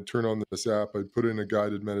phone, I'd turn on this app, I'd put in a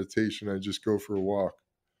guided meditation, I'd just go for a walk.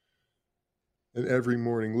 And every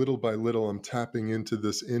morning, little by little, I'm tapping into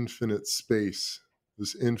this infinite space,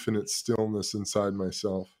 this infinite stillness inside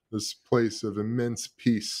myself, this place of immense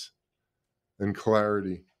peace and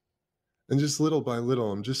clarity. And just little by little,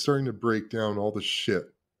 I'm just starting to break down all the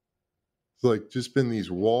shit. It's like just been these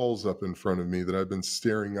walls up in front of me that I've been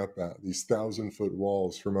staring up at, these 1,000-foot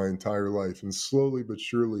walls for my entire life. And slowly but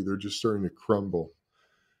surely, they're just starting to crumble.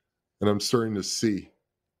 And I'm starting to see.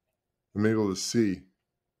 I'm able to see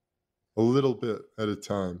a little bit at a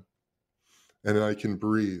time. And I can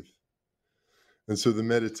breathe. And so the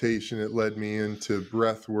meditation, it led me into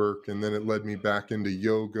breath work, and then it led me back into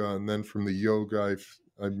yoga. And then from the yoga,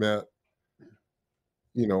 I met,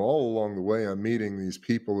 all along the way, I'm meeting these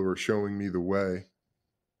people who are showing me the way.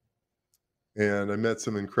 And I met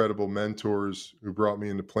some incredible mentors who brought me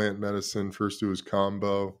into plant medicine. First, it was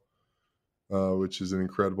Combo, which is an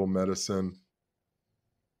incredible medicine,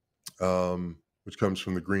 which comes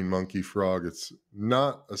from the green monkey frog. It's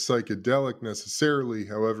not a psychedelic necessarily.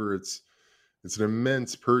 However, it's an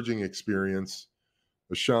immense purging experience.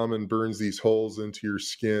 A shaman burns these holes into your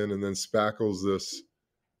skin and then spackles this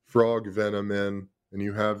frog venom in. And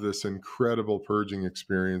you have this incredible purging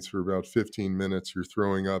experience for about 15 minutes. You're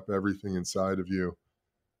throwing up everything inside of you.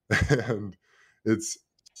 And it's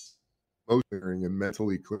most clearing and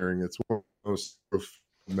mentally clearing. It's one of the most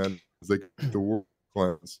profound, like the world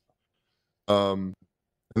cleanse. And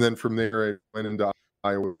then from there, I went into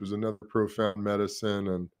Iowa, which was another profound medicine.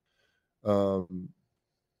 And,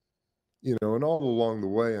 and all along the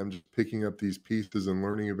way, I'm just picking up these pieces and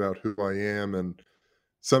learning about who I am. And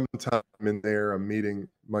sometime in there, I'm meeting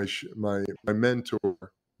my mentor, a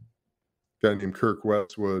guy named Kirk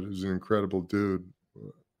Westwood, who's an incredible dude.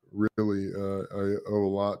 Really, I owe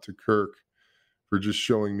a lot to Kirk for just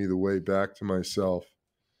showing me the way back to myself.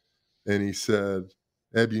 And he said,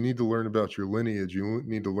 Eb, you need to learn about your lineage. You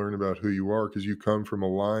need to learn about who you are, because you come from a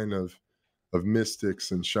line of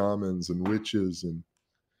mystics and shamans and witches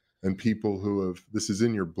and people who have, this is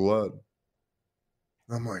in your blood.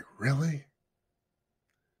 I'm like, really?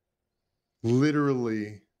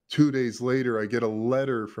 Literally 2 days later, I get a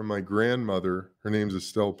letter from my grandmother. Her name's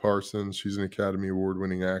Estelle Parsons. She's an Academy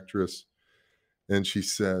Award-winning actress. And she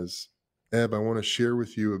says, Eb, I want to share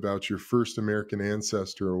with you about your first American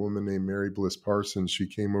ancestor, a woman named Mary Bliss Parsons. She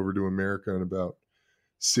came over to America in about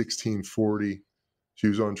 1640. She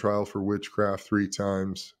was on trial for witchcraft 3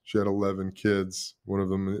 times. She had 11 kids. One of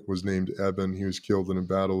them was named Eben. He was killed in a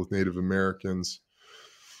battle with Native Americans.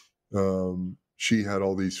 she had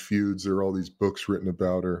all these feuds. There were all these books written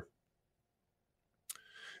about her.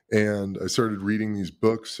 And I started reading these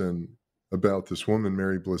books and about this woman,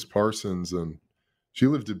 Mary Bliss Parsons, and she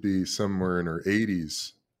lived to be somewhere in her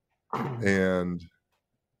 80s. And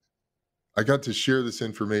I got to share this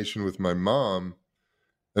information with my mom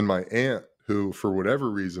and my aunt, who, for whatever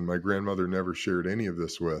reason, my grandmother never shared any of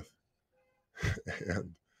this with.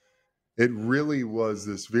 And it really was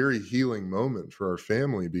this very healing moment for our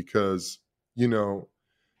family because, you know,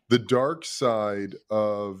 the dark side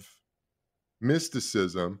of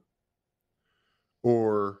mysticism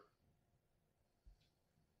or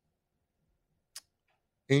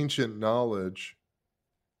ancient knowledge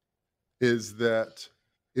is that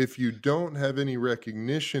if you don't have any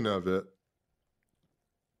recognition of it,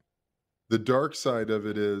 the dark side of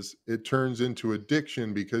it is it turns into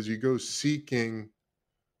addiction because you go seeking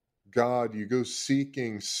God, you go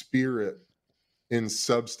seeking spirit in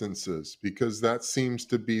substances because that seems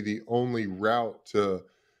to be the only route to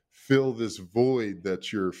fill this void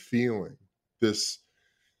that you're feeling, this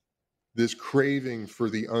craving for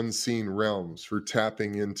the unseen realms, for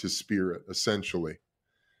tapping into spirit, essentially.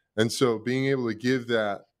 And so being able to give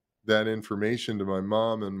that information to my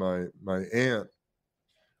mom and my aunt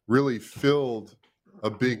really filled a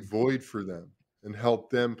big void for them and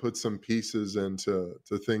helped them put some pieces into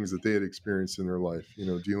things that they had experienced in their life, you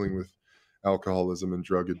know, dealing with alcoholism and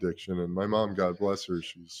drug addiction. And my mom, God bless her,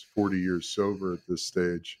 she's 40 years sober at this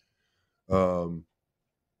stage. My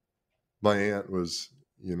aunt was,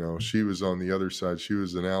 you know, she was on the other side. She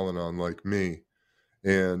was an Al-Anon like me.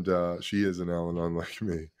 And she is an Al-Anon like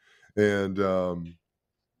me. And,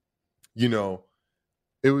 you know,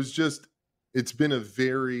 it's been a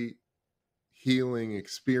very healing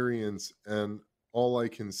experience. And all I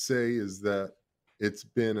can say is that it's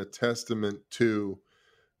been a testament to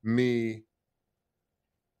me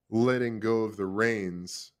letting go of the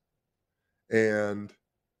reins and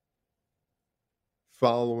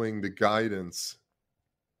following the guidance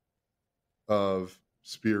of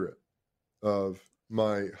spirit, of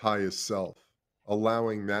my highest self,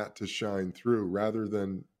 allowing that to shine through rather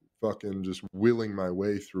than fucking just willing my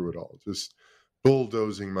way through it all, just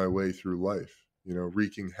bulldozing my way through life, you know,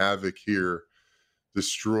 wreaking havoc here,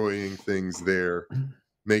 destroying things there,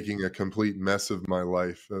 making a complete mess of my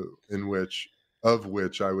life of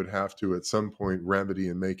which I would have to at some point remedy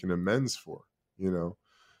and make an amends for, you know.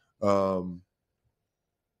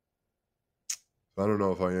 I don't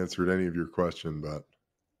know if I answered any of your question, but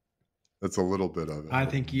that's a little bit of it. I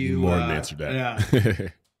think you more than answered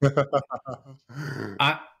that.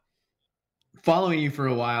 Yeah. Following you for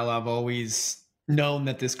a while, I've always known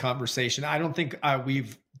that this conversation, I don't think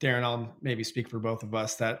Darren, I'll maybe speak for both of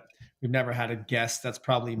us, that we've never had a guest that's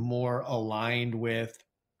probably more aligned with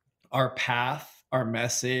our path, our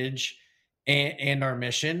message, and our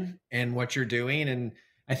mission and what you're doing. And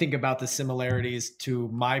I think about the similarities to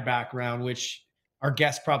my background, which our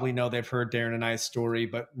guests probably know. They've heard Darren and I's story,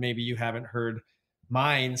 but maybe you haven't heard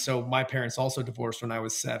mine. So my parents also divorced when I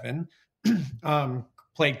was 7.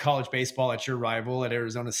 Played college baseball at your rival at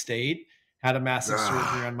Arizona State, had a massive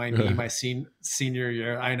surgery on my knee my senior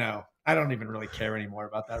year. I know. I don't even really care anymore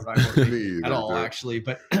about that rivalry at all, actually.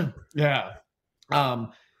 But yeah.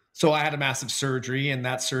 So I had a massive surgery, and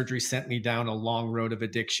that surgery sent me down a long road of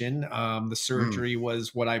addiction. The surgery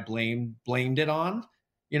was what I blamed it on,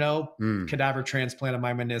 you know, cadaver transplant of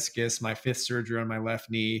my meniscus, my 5th surgery on my left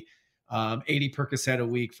knee, 80 Percocet a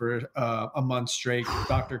week for a month straight.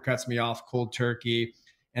 Doctor cuts me off cold turkey.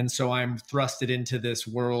 And so I'm thrusted into this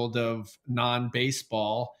world of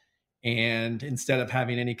non-baseball. And instead of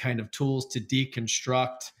having any kind of tools to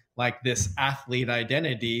deconstruct like this athlete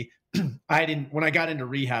identity, when I got into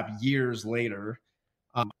rehab years later,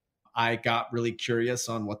 I got really curious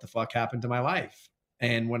on what the fuck happened to my life.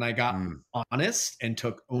 And when I got honest and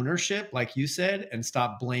took ownership, like you said, and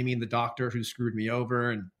stopped blaming the doctor who screwed me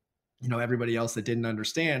over and, you know, everybody else that didn't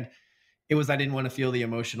understand, it was, I didn't want to feel the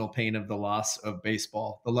emotional pain of the loss of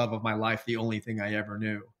baseball, the love of my life, the only thing I ever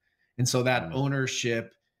knew. And so that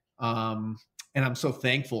ownership, and I'm so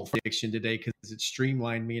thankful for addiction today because it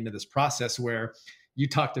streamlined me into this process where you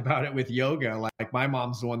talked about it with yoga. Like my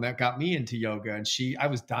mom's the one that got me into yoga, and I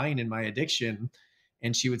was dying in my addiction.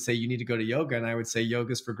 And she would say, you need to go to yoga. And I would say,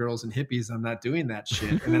 yoga's for girls and hippies. I'm not doing that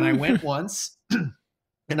shit. And then I went once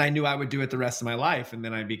and I knew I would do it the rest of my life. And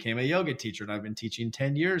then I became a yoga teacher, and I've been teaching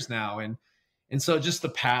 10 years now. And so just the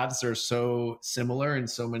paths are so similar in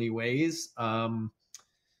so many ways.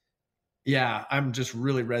 Yeah, I'm just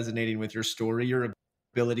really resonating with your story, your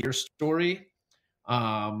ability, your story.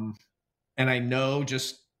 And I know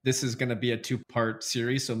just this is going to be a 2-part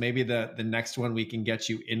series. So maybe the next one we can get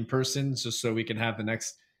you in person, just so we can have the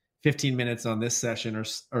next 15 minutes on this session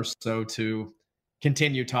or so to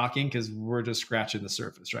continue talking, because we're just scratching the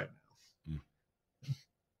surface right now.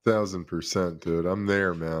 1,000%, dude. I'm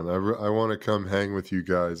there, man. I want to come hang with you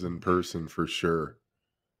guys in person for sure.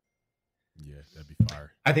 Yeah, that'd be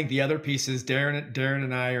fire. I think the other piece is Darren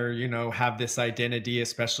and I are, have this identity,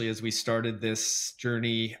 especially as we started this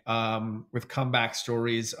journey with comeback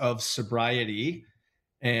stories of sobriety.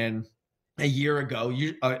 And about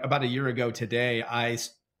a year ago today, I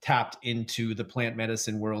tapped into the plant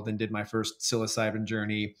medicine world and did my first psilocybin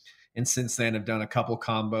journey. And since then, I've done a couple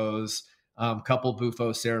combos, couple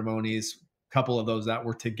Bufo ceremonies, couple of those that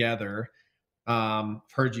were together.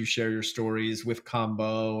 Heard you share your stories with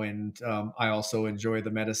combo, and I also enjoy the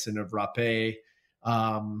medicine of rapé.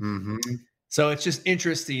 So it's just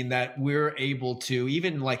interesting that we're able to,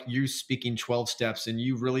 even like you speaking 12 steps and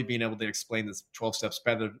you really being able to explain this 12 steps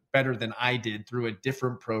better than I did through a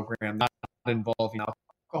different program, not involving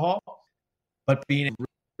alcohol, but being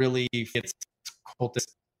really it's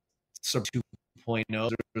cultist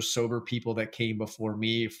 2.0. There's sober people that came before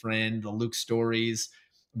me, a friend, the Luke stories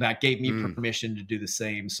that gave me permission to do the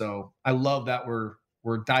same. So I love that we're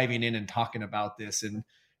diving in and talking about this, and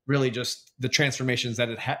really just the transformations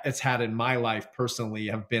that it's had in my life personally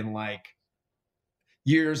have been like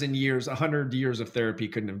years and years. 100 years of therapy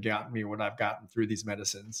couldn't have gotten me what I've gotten through these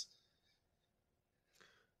medicines.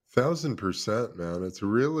 1,000%, man. It's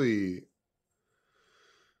really,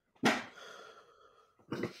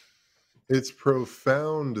 it's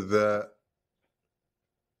profound that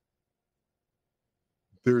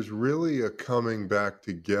there's really a coming back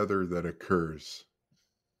together that occurs.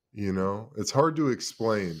 It's hard to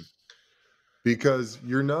explain because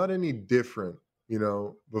you're not any different.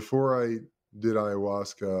 Before I did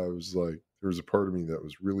ayahuasca, I was like, there was a part of me that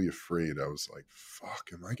was really afraid. I was like, fuck,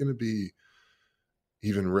 am I going to be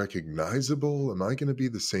even recognizable? Am I going to be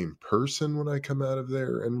the same person when I come out of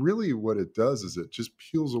there? And really what it does is it just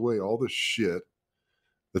peels away all the shit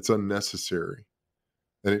that's unnecessary,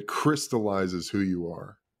 and it crystallizes who you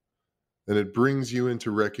are. And it brings you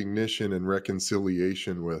into recognition and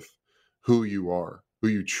reconciliation with who you are, who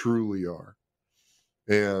you truly are.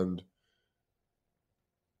 And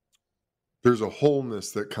there's a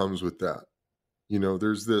wholeness that comes with that.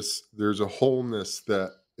 There's a wholeness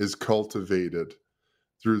that is cultivated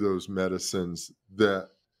through those medicines that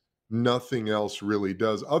nothing else really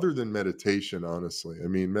does other than meditation, honestly. I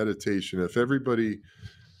mean, meditation, if everybody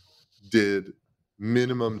did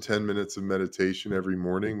minimum 10 minutes of meditation every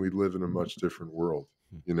morning, we'd live in a much different world,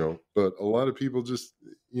 but a lot of people just,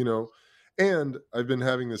 and I've been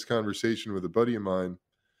having this conversation with a buddy of mine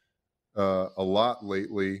a lot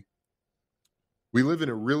lately. We live in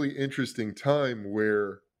a really interesting time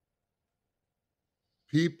where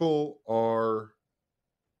people are,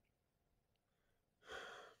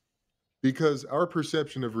 because our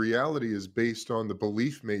perception of reality is based on the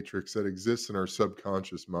belief matrix that exists in our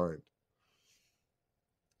subconscious mind.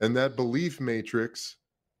 And that belief matrix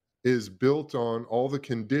is built on all the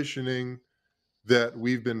conditioning that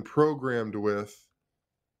we've been programmed with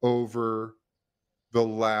over the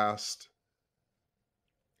last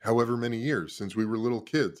however many years since we were little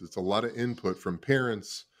kids. It's a lot of input from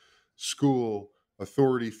parents, school,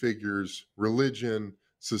 authority figures, religion,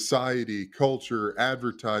 society, culture,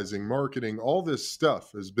 advertising, marketing. All this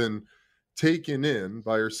stuff has been taken in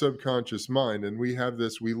by our subconscious mind, and we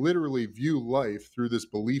literally view life through this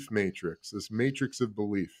belief matrix, this matrix of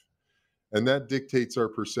belief, and that dictates our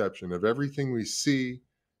perception of everything we see,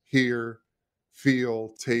 hear, feel,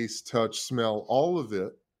 taste, touch, smell. All of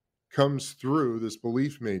it comes through this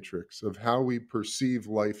belief matrix of how we perceive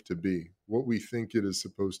life to be, what we think it is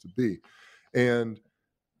supposed to be. And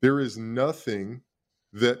there is nothing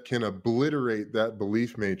that can obliterate that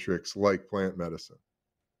belief matrix like plant medicine,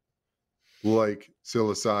 like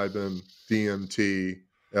psilocybin, DMT,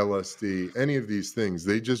 LSD, any of these things.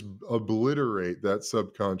 They just obliterate that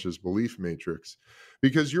subconscious belief matrix,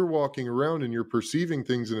 because you're walking around and you're perceiving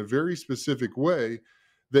things in a very specific way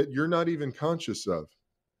that you're not even conscious of.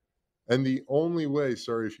 And the only way,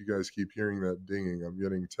 sorry if you guys keep hearing that dinging, I'm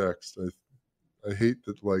getting text. I hate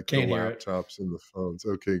that, like, the laptops and the phones.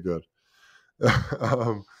 Okay, good.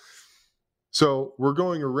 So we're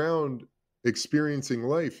going around experiencing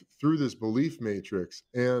life through this belief matrix.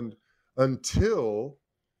 And until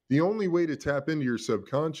the only way to tap into your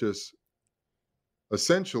subconscious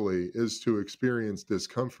essentially is to experience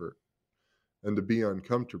discomfort and to be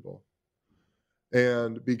uncomfortable.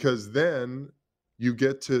 And because then you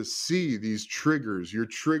get to see these triggers. Your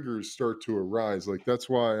triggers start to arise. Like, that's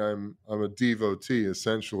why I'm a devotee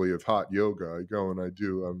essentially of hot yoga. I go and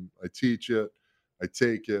I teach it, I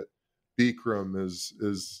take it. Bikram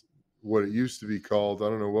is what it used to be called. I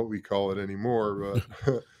don't know what we call it anymore,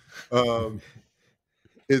 but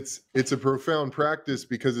it's a profound practice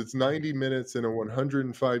because it's 90 minutes in a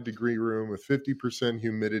 105-degree room with 50%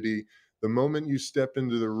 humidity. The moment you step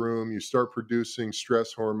into the room, you start producing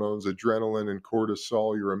stress hormones, adrenaline and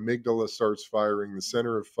cortisol. Your amygdala starts firing, the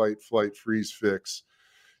center of fight, flight, freeze, fix.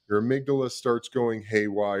 Your amygdala starts going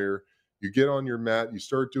haywire. You get on your mat, you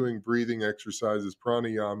start doing breathing exercises,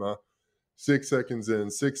 pranayama, 6 seconds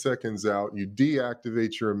in, 6 seconds out. You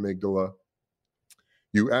deactivate your amygdala.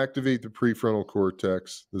 You activate the prefrontal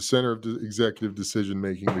cortex, the center of executive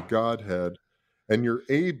decision-making, the Godhead, and you're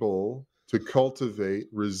able to cultivate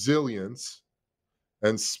resilience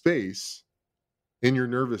and space in your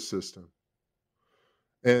nervous system.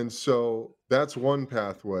 And so that's one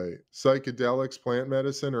pathway. Psychedelics, plant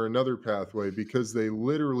medicine are another pathway because they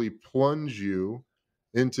literally plunge you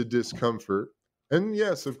into discomfort. And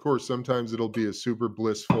yes, of course, sometimes it'll be a super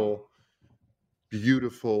blissful,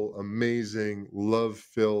 beautiful, amazing,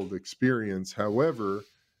 love-filled experience. However,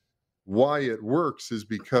 why it works is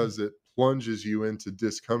because it plunges you into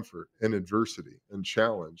discomfort and adversity and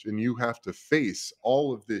challenge, and you have to face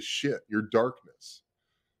all of this shit, your darkness.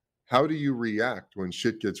 How do you react when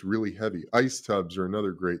shit gets really heavy? Ice tubs are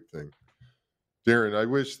another great thing. Darren, I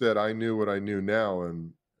wish that I knew what I knew now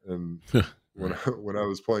and when I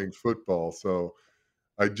was playing football. So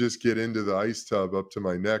I just get into the ice tub up to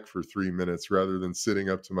my neck for 3 minutes rather than sitting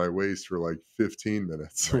up to my waist for like 15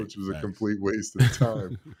 minutes, which was a complete waste of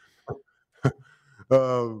time.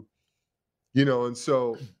 And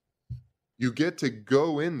so you get to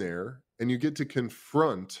go in there and you get to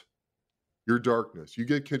confront your darkness. You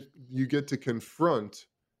get to confront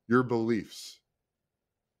your beliefs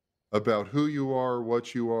about who you are,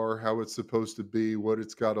 what you are, how it's supposed to be, what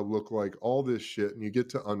it's got to look like, all this shit, and you get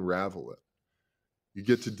to unravel it. You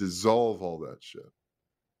get to dissolve all that shit.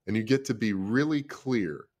 And you get to be really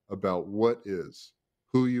clear about what is,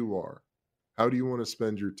 who you are, how do you want to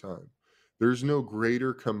spend your time. There's no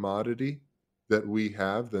greater commodity that we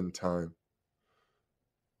have than time.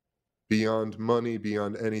 Beyond money,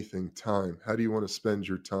 beyond anything, time. How do you want to spend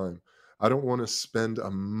your time? I don't want to spend a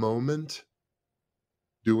moment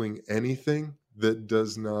doing anything that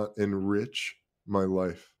does not enrich my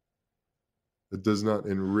life, that does not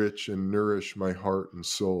enrich and nourish my heart and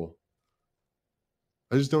soul.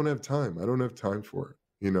 I just don't have time. I don't have time for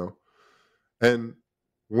it, And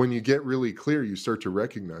when you get really clear, you start to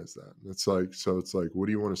recognize that. It's like, what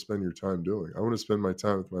do you want to spend your time doing? I want to spend my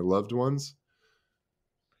time with my loved ones,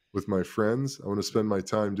 with my friends. I want to spend my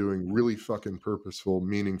time doing really fucking purposeful,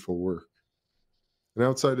 meaningful work. And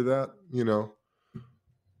outside of that,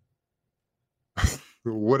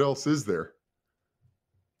 what else is there?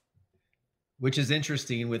 Which is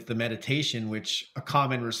interesting with the meditation, which a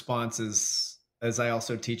common response is, as I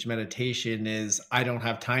also teach meditation, is I don't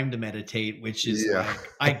have time to meditate, which is like,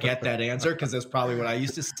 I get that answer because that's probably what I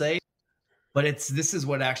used to say. But this is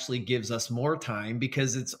what actually gives us more time,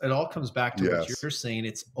 because it all comes back to what you're saying.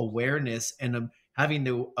 It's awareness and having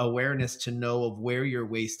the awareness to know of where you're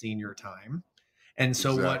wasting your time. And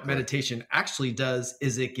so what meditation actually does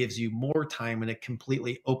is it gives you more time, and it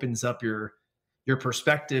completely opens up your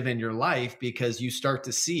perspective and your life, because you start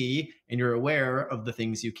to see and you're aware of the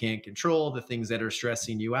things you can't control, the things that are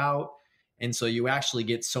stressing you out. And so you actually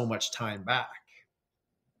get so much time back.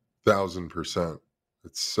 1,000%.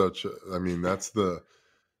 It's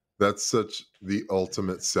that's such the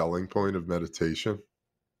ultimate selling point of meditation.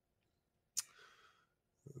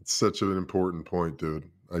 It's such an important point, dude.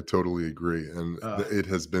 I totally agree. And it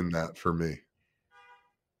has been that for me.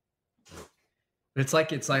 It's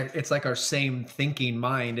like our same thinking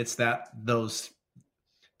mind. It's that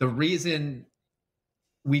the reason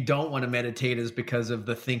we don't want to meditate is because of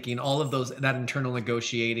the thinking, all of that internal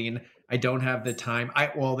negotiating. I don't have the time.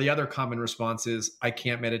 The other common response is I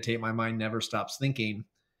can't meditate. My mind never stops thinking.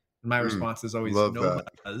 And my response is always no, it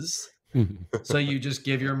does. So you just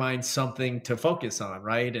give your mind something to focus on,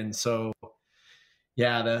 right? And so,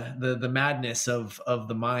 yeah, the madness of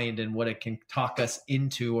the mind and what it can talk us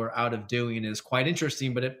into or out of doing is quite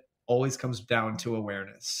interesting, but it always comes down to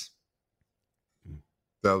awareness.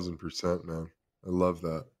 1,000%, man. I love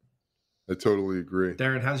that. I totally agree.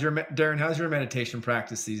 Darren, how's your meditation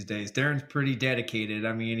practice these days? Darren's pretty dedicated.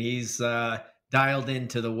 I mean, he's dialed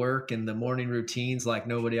into the work and the morning routines like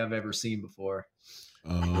nobody I've ever seen before.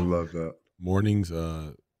 I love that. Mornings,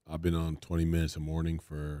 I've been on 20 minutes a morning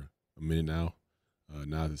for a minute now.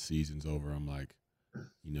 Now the season's over, I'm like,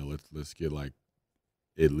 let's get like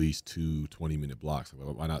at least 2 20-minute blocks.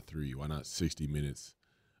 Like, why not 3? Why not 60 minutes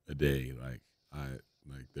a day?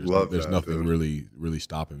 There's that, nothing dude. really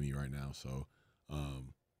stopping me right now. So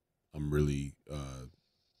I'm really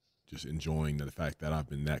just enjoying the fact that I've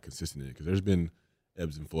been that consistent in it, because there's been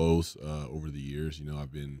ebbs and flows over the years.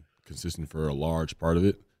 I've been consistent for a large part of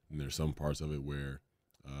it, and there's some parts of it where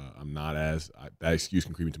I'm not that excuse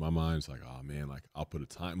can creep into my mind. It's like, oh man, like I'll put a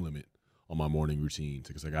time limit on my morning routine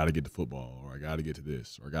because I got to get to football, or I got to get to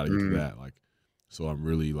this, or I got to get to that. Like, so I'm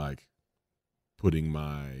really like putting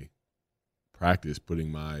my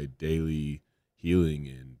daily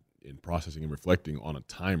healing and processing and reflecting on a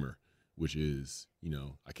timer, which is,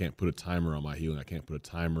 I can't put a timer on my healing. I can't put a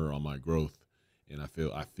timer on my growth. And I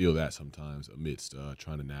feel that sometimes amidst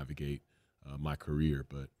trying to navigate my career.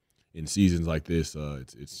 But in seasons like this,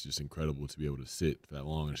 it's just incredible to be able to sit for that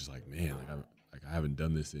long. And it's just like, man, I haven't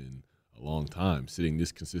done this in a long time. Sitting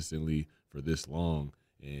this consistently for this long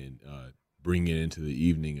and bringing it into the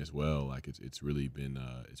evening as well. Like it's really been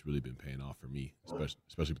paying off for me,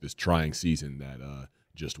 especially with this trying season that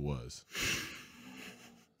just was.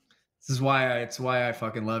 This is why I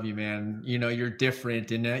fucking love you, man. You're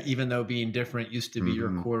different, and even though being different used to be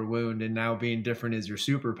your core wound, and now being different is your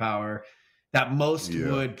superpower, that most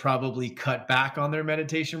would probably cut back on their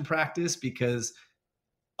meditation practice, because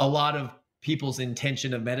a lot of people's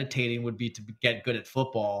intention of meditating would be to get good at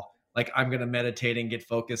football. Like, I'm going to meditate and get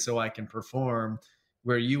focused so I can perform,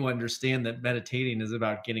 where you understand that meditating is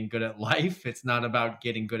about getting good at life. It's not about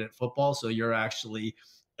getting good at football. So you're actually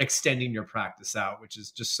extending your practice out, which is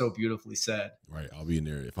just so beautifully said. Right. I'll be in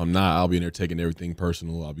there. If I'm not, I'll be in there taking everything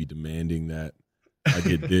personal. I'll be demanding that I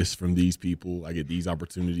get this from these people. I get these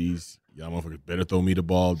opportunities. Y'all motherfuckers better throw me the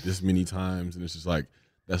ball this many times. And it's just like,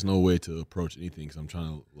 that's no way to approach anything, because I'm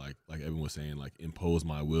trying to, like Eben was saying, like impose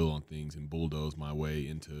my will on things and bulldoze my way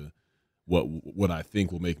into what I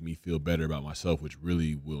think will make me feel better about myself, which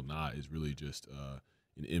really will not. Is really just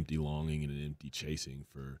an empty longing and an empty chasing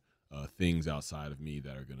for things outside of me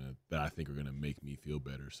that I think are gonna make me feel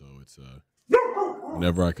better. So it's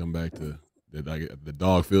whenever I come back to the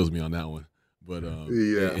dog feels me on that one. But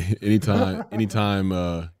anytime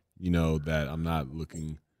that I'm not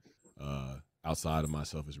looking outside of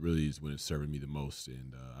myself is when it's serving me the most,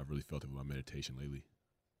 and I've really felt it with my meditation lately.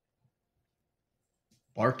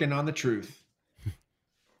 Barking on the truth.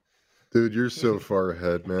 Dude, you're so far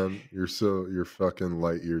ahead, man. You're fucking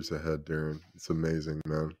light years ahead, Darren. It's amazing,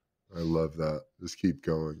 man. I love that. Just keep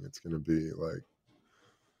going. It's going to be like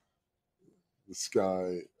the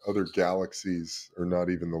sky, other galaxies are not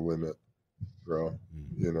even the limit, bro.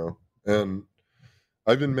 And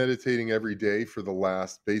I've been meditating every day for the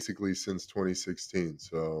last, basically since 2016.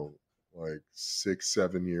 So like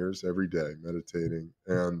 6-7 years every day meditating.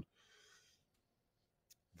 And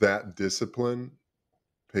that discipline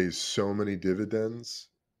pays so many dividends,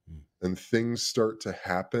 and things start to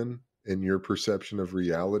happen in your perception of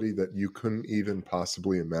reality that you couldn't even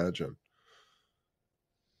possibly imagine.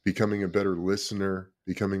 Becoming a better listener,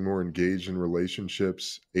 becoming more engaged in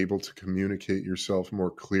relationships, able to communicate yourself more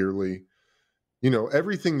clearly.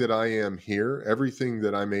 Everything that I am here, everything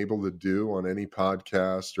that I'm able to do on any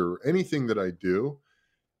podcast or anything that I do,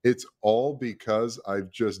 it's all because I've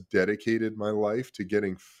just dedicated my life to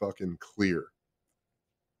getting fucking clear.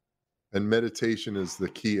 And meditation is the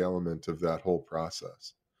key element of that whole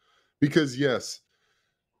process. Because yes,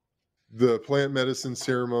 the plant medicine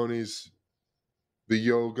ceremonies, the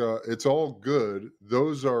yoga, it's all good.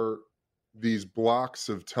 Those are these blocks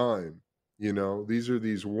of time. These are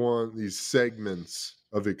these segments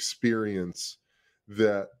of experience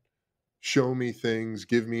that show me things,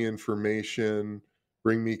 give me information,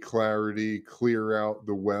 bring me clarity, clear out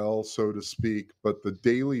the well, so to speak. But the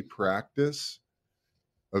daily practice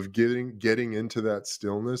of getting into that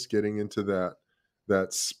stillness, getting into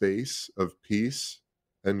that space of peace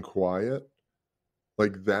and quiet,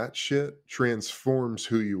 like that shit transforms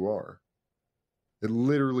who you are. It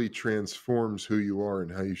literally transforms who you are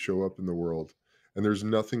and how you show up in the world. And there's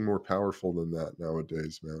nothing more powerful than that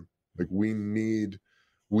nowadays, man. Like we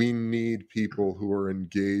need people who are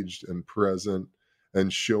engaged and present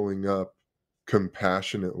and showing up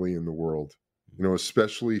compassionately in the world.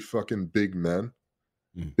 Especially fucking big men.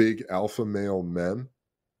 Big alpha male men,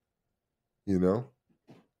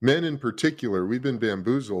 men in particular. We've been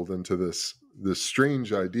bamboozled into this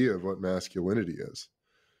strange idea of what masculinity is,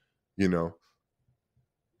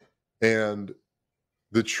 and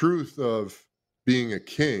the truth of being a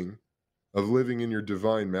king, of living in your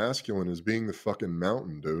divine masculine, is being the fucking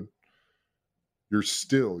mountain, dude.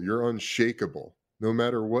 You're unshakable. No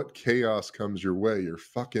matter what chaos comes your way, you're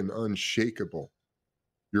fucking unshakable.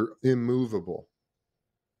 You're immovable.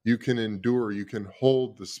 You can endure. You can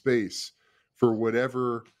hold the space for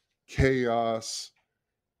whatever chaos,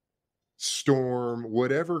 storm,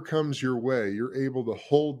 whatever comes your way. You're able to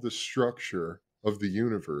hold the structure of the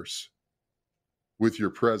universe with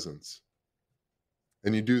your presence.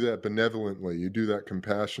 And you do that benevolently. You do that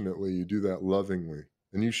compassionately. You do that lovingly.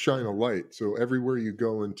 And you shine a light. So everywhere you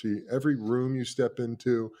go into, every room you step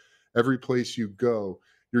into, every place you go,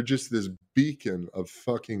 you're just this beacon of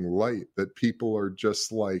fucking light that people are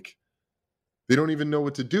just like, they don't even know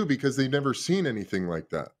what to do because they've never seen anything like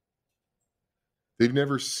that. They've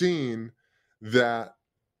never seen that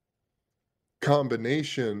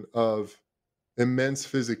combination of immense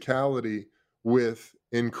physicality with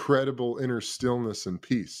incredible inner stillness and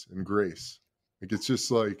peace and grace. Like, it's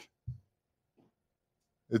just like,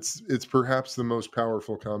 it's perhaps the most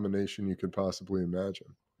powerful combination you could possibly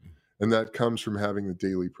imagine. And that comes from having the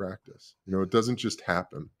daily practice. You know, it doesn't just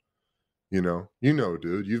happen. You know,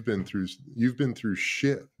 dude, you've been through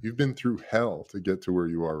shit. You've been through hell to get to where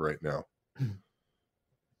you are right now.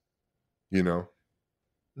 You know,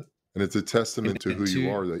 and it's a testament to who you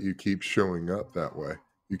are that you keep showing up that way.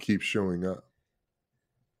 You keep showing up.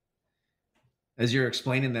 As you're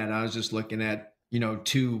explaining that, I was just looking at, you know,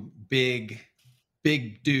 two big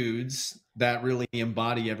dudes that really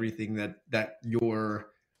embody everything that you're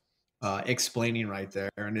explaining right there.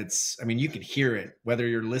 And it's, I mean, you can hear it, whether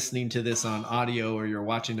you're listening to this on audio or you're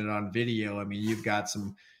watching it on video. I mean, you've got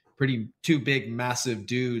some two big, massive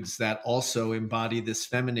dudes that also embody this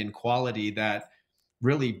feminine quality that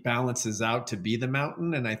really balances out to be the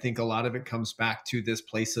mountain. And I think a lot of it comes back to this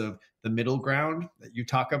place of the middle ground that you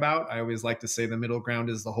talk about. I always like to say the middle ground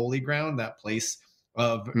is the holy ground, that place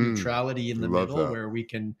of neutrality in the middle where we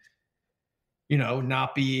can, you know,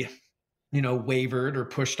 not be, you know, wavered or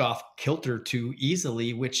pushed off kilter too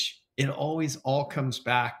easily, which it always all comes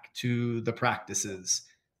back to the practices,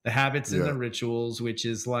 the habits and the rituals, which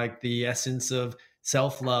is like the essence of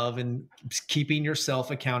self-love and keeping yourself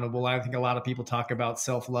accountable. I think a lot of people talk about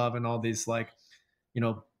self-love and all these, like, you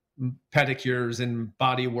know, pedicures and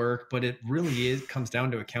body work, but it really comes down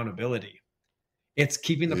to accountability. It's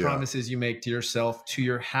keeping the promises you make to yourself, to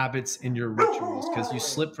your habits and your rituals, because you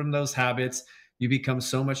slip from those habits, you become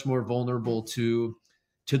so much more vulnerable to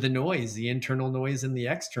the noise, the internal noise and the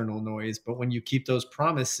external noise. But when you keep those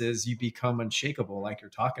promises, you become unshakable, like you're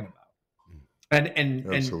talking about. And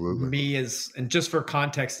me and just for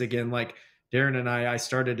context again, like Darren and I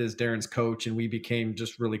started as Darren's coach, and we became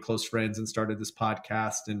just really close friends and started this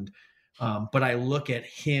podcast. And but I look at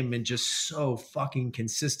him and just so fucking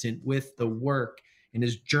consistent with the work in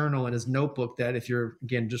his journal and his notebook that if you're,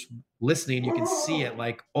 again, just listening, you can see it,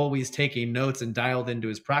 like always taking notes and dialed into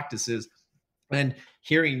his practices. And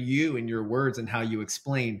hearing you and your words and how you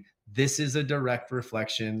explain, this is a direct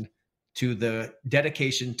reflection to the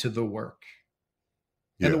dedication to the work.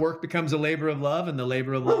 And the work becomes a labor of love, and the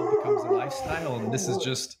labor of love becomes a lifestyle. And this is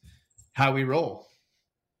just how we roll.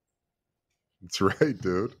 That's right,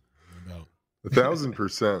 dude. No doubt.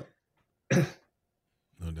 1,000%.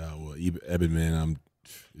 No doubt. Well, Eben, man,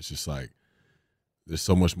 it's just like, there's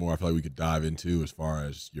so much more I feel like we could dive into as far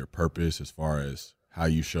as your purpose, as far as how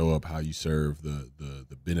you show up, how you serve,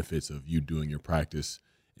 the benefits of you doing your practice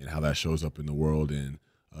and how that shows up in the world. And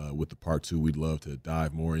with the part 2, we'd love to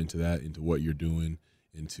dive more into that, into what you're doing,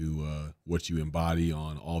 into what you embody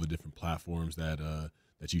on all the different platforms that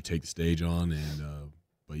you take the stage on. And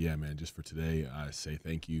but yeah, man, just for today, I say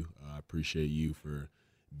thank you. I appreciate you for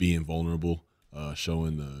being vulnerable,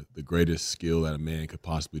 showing the greatest skill that a man could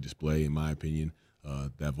possibly display, in my opinion.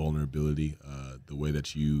 That vulnerability, the way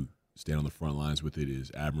that you stand on the front lines with it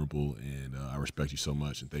is admirable, and I respect you so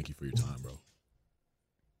much, and thank you for your time, bro.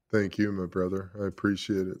 Thank you, my brother. I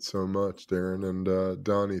appreciate it so much, Darren. And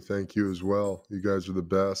Donnie, thank you as well. You guys are the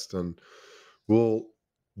best, and we'll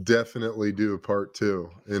definitely do a part 2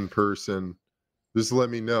 in person. Just let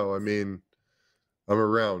me know. I mean, I'm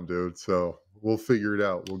around, dude, so we'll figure it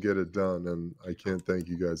out. We'll get it done, and I can't thank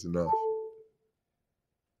you guys enough.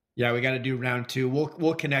 Yeah, we got to do round 2.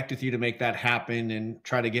 We'll connect with you to make that happen and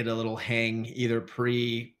try to get a little hang either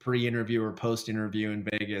pre-interview or post-interview in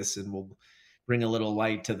Vegas, and we'll bring a little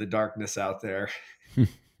light to the darkness out there.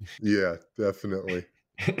 Yeah, definitely.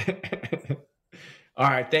 All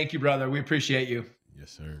right. Thank you, brother. We appreciate you.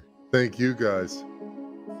 Yes, sir. Thank you, guys.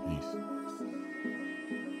 Peace.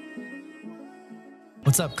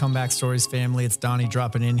 What's up, Comeback Stories family? It's Donnie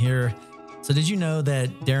dropping in here. So did you know that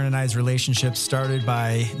Darren and I's relationship started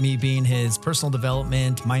by me being his personal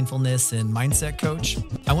development, mindfulness, and mindset coach?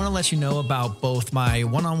 I want to let you know about both my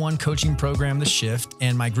one-on-one coaching program, The Shift,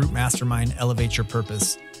 and my group mastermind, Elevate Your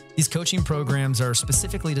Purpose. These coaching programs are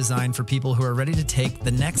specifically designed for people who are ready to take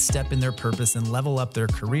the next step in their purpose and level up their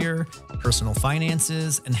career, personal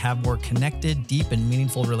finances, and have more connected, deep, and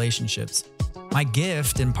meaningful relationships. My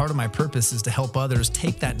gift and part of my purpose is to help others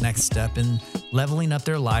take that next step in leveling up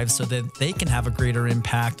their lives so that they can have a greater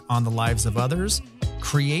impact on the lives of others,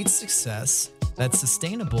 create success that's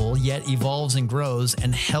sustainable yet evolves and grows,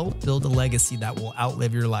 and help build a legacy that will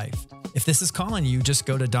outlive your life. If this is calling you, just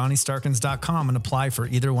go to DonnieStarkins.com and apply for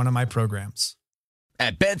either one of my programs.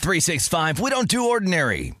 At Bet365, we don't do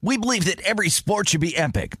ordinary. We believe that every sport should be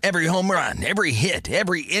epic. Every home run, every hit,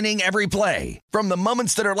 every inning, every play. From the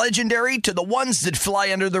moments that are legendary to the ones that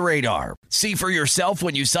fly under the radar. See for yourself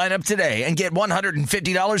when you sign up today and get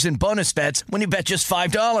 $150 in bonus bets when you bet just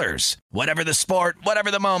 $5. Whatever the sport, whatever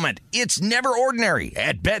the moment, it's never ordinary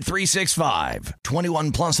at Bet365.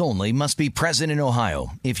 21 plus only. Must be present in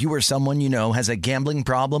Ohio. If you or someone you know has a gambling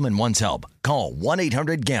problem and wants help, call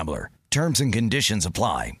 1-800-GAMBLER. Terms and conditions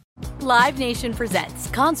apply. Live Nation presents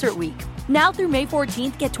Concert Week. Now through May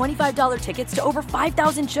 14th, get $25 tickets to over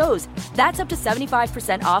 5,000 shows. That's up to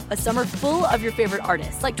 75% off a summer full of your favorite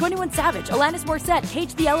artists like 21 Savage, Alanis Morissette,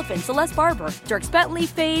 Cage the Elephant, Celeste Barber, Dierks Bentley,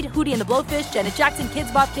 Fade, Hootie and the Blowfish, Janet Jackson,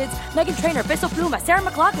 Kids Bop Kids, Meghan Trainor, Peso Pluma, Sarah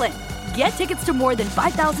McLachlan. Get tickets to more than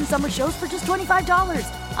 5,000 summer shows for just $25.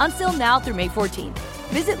 Until now through May 14th.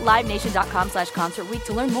 Visit LiveNation.com/Concert Week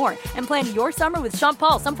to learn more and plan your summer with Sean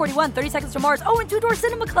Paul, Sum 41, 30 Seconds to Mars, and Two Door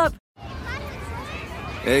Cinema Club.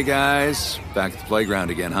 Hey guys, back at the playground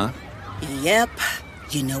again, huh? Yep.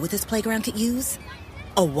 You know what this playground could use?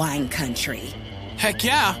 A wine country. Heck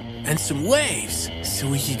yeah, and some waves so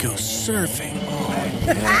we could go surfing. Oh,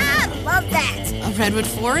 yeah. Ah, love that. A redwood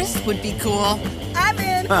forest would be cool. I'm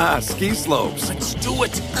in. Ah, ski slopes. Let's do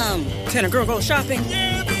it. Can a girl go shopping?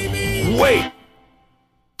 Yeah, baby. Wait!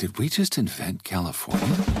 Did we just invent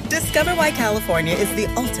California? Discover why California is the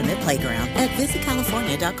ultimate playground at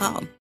visitcalifornia.com.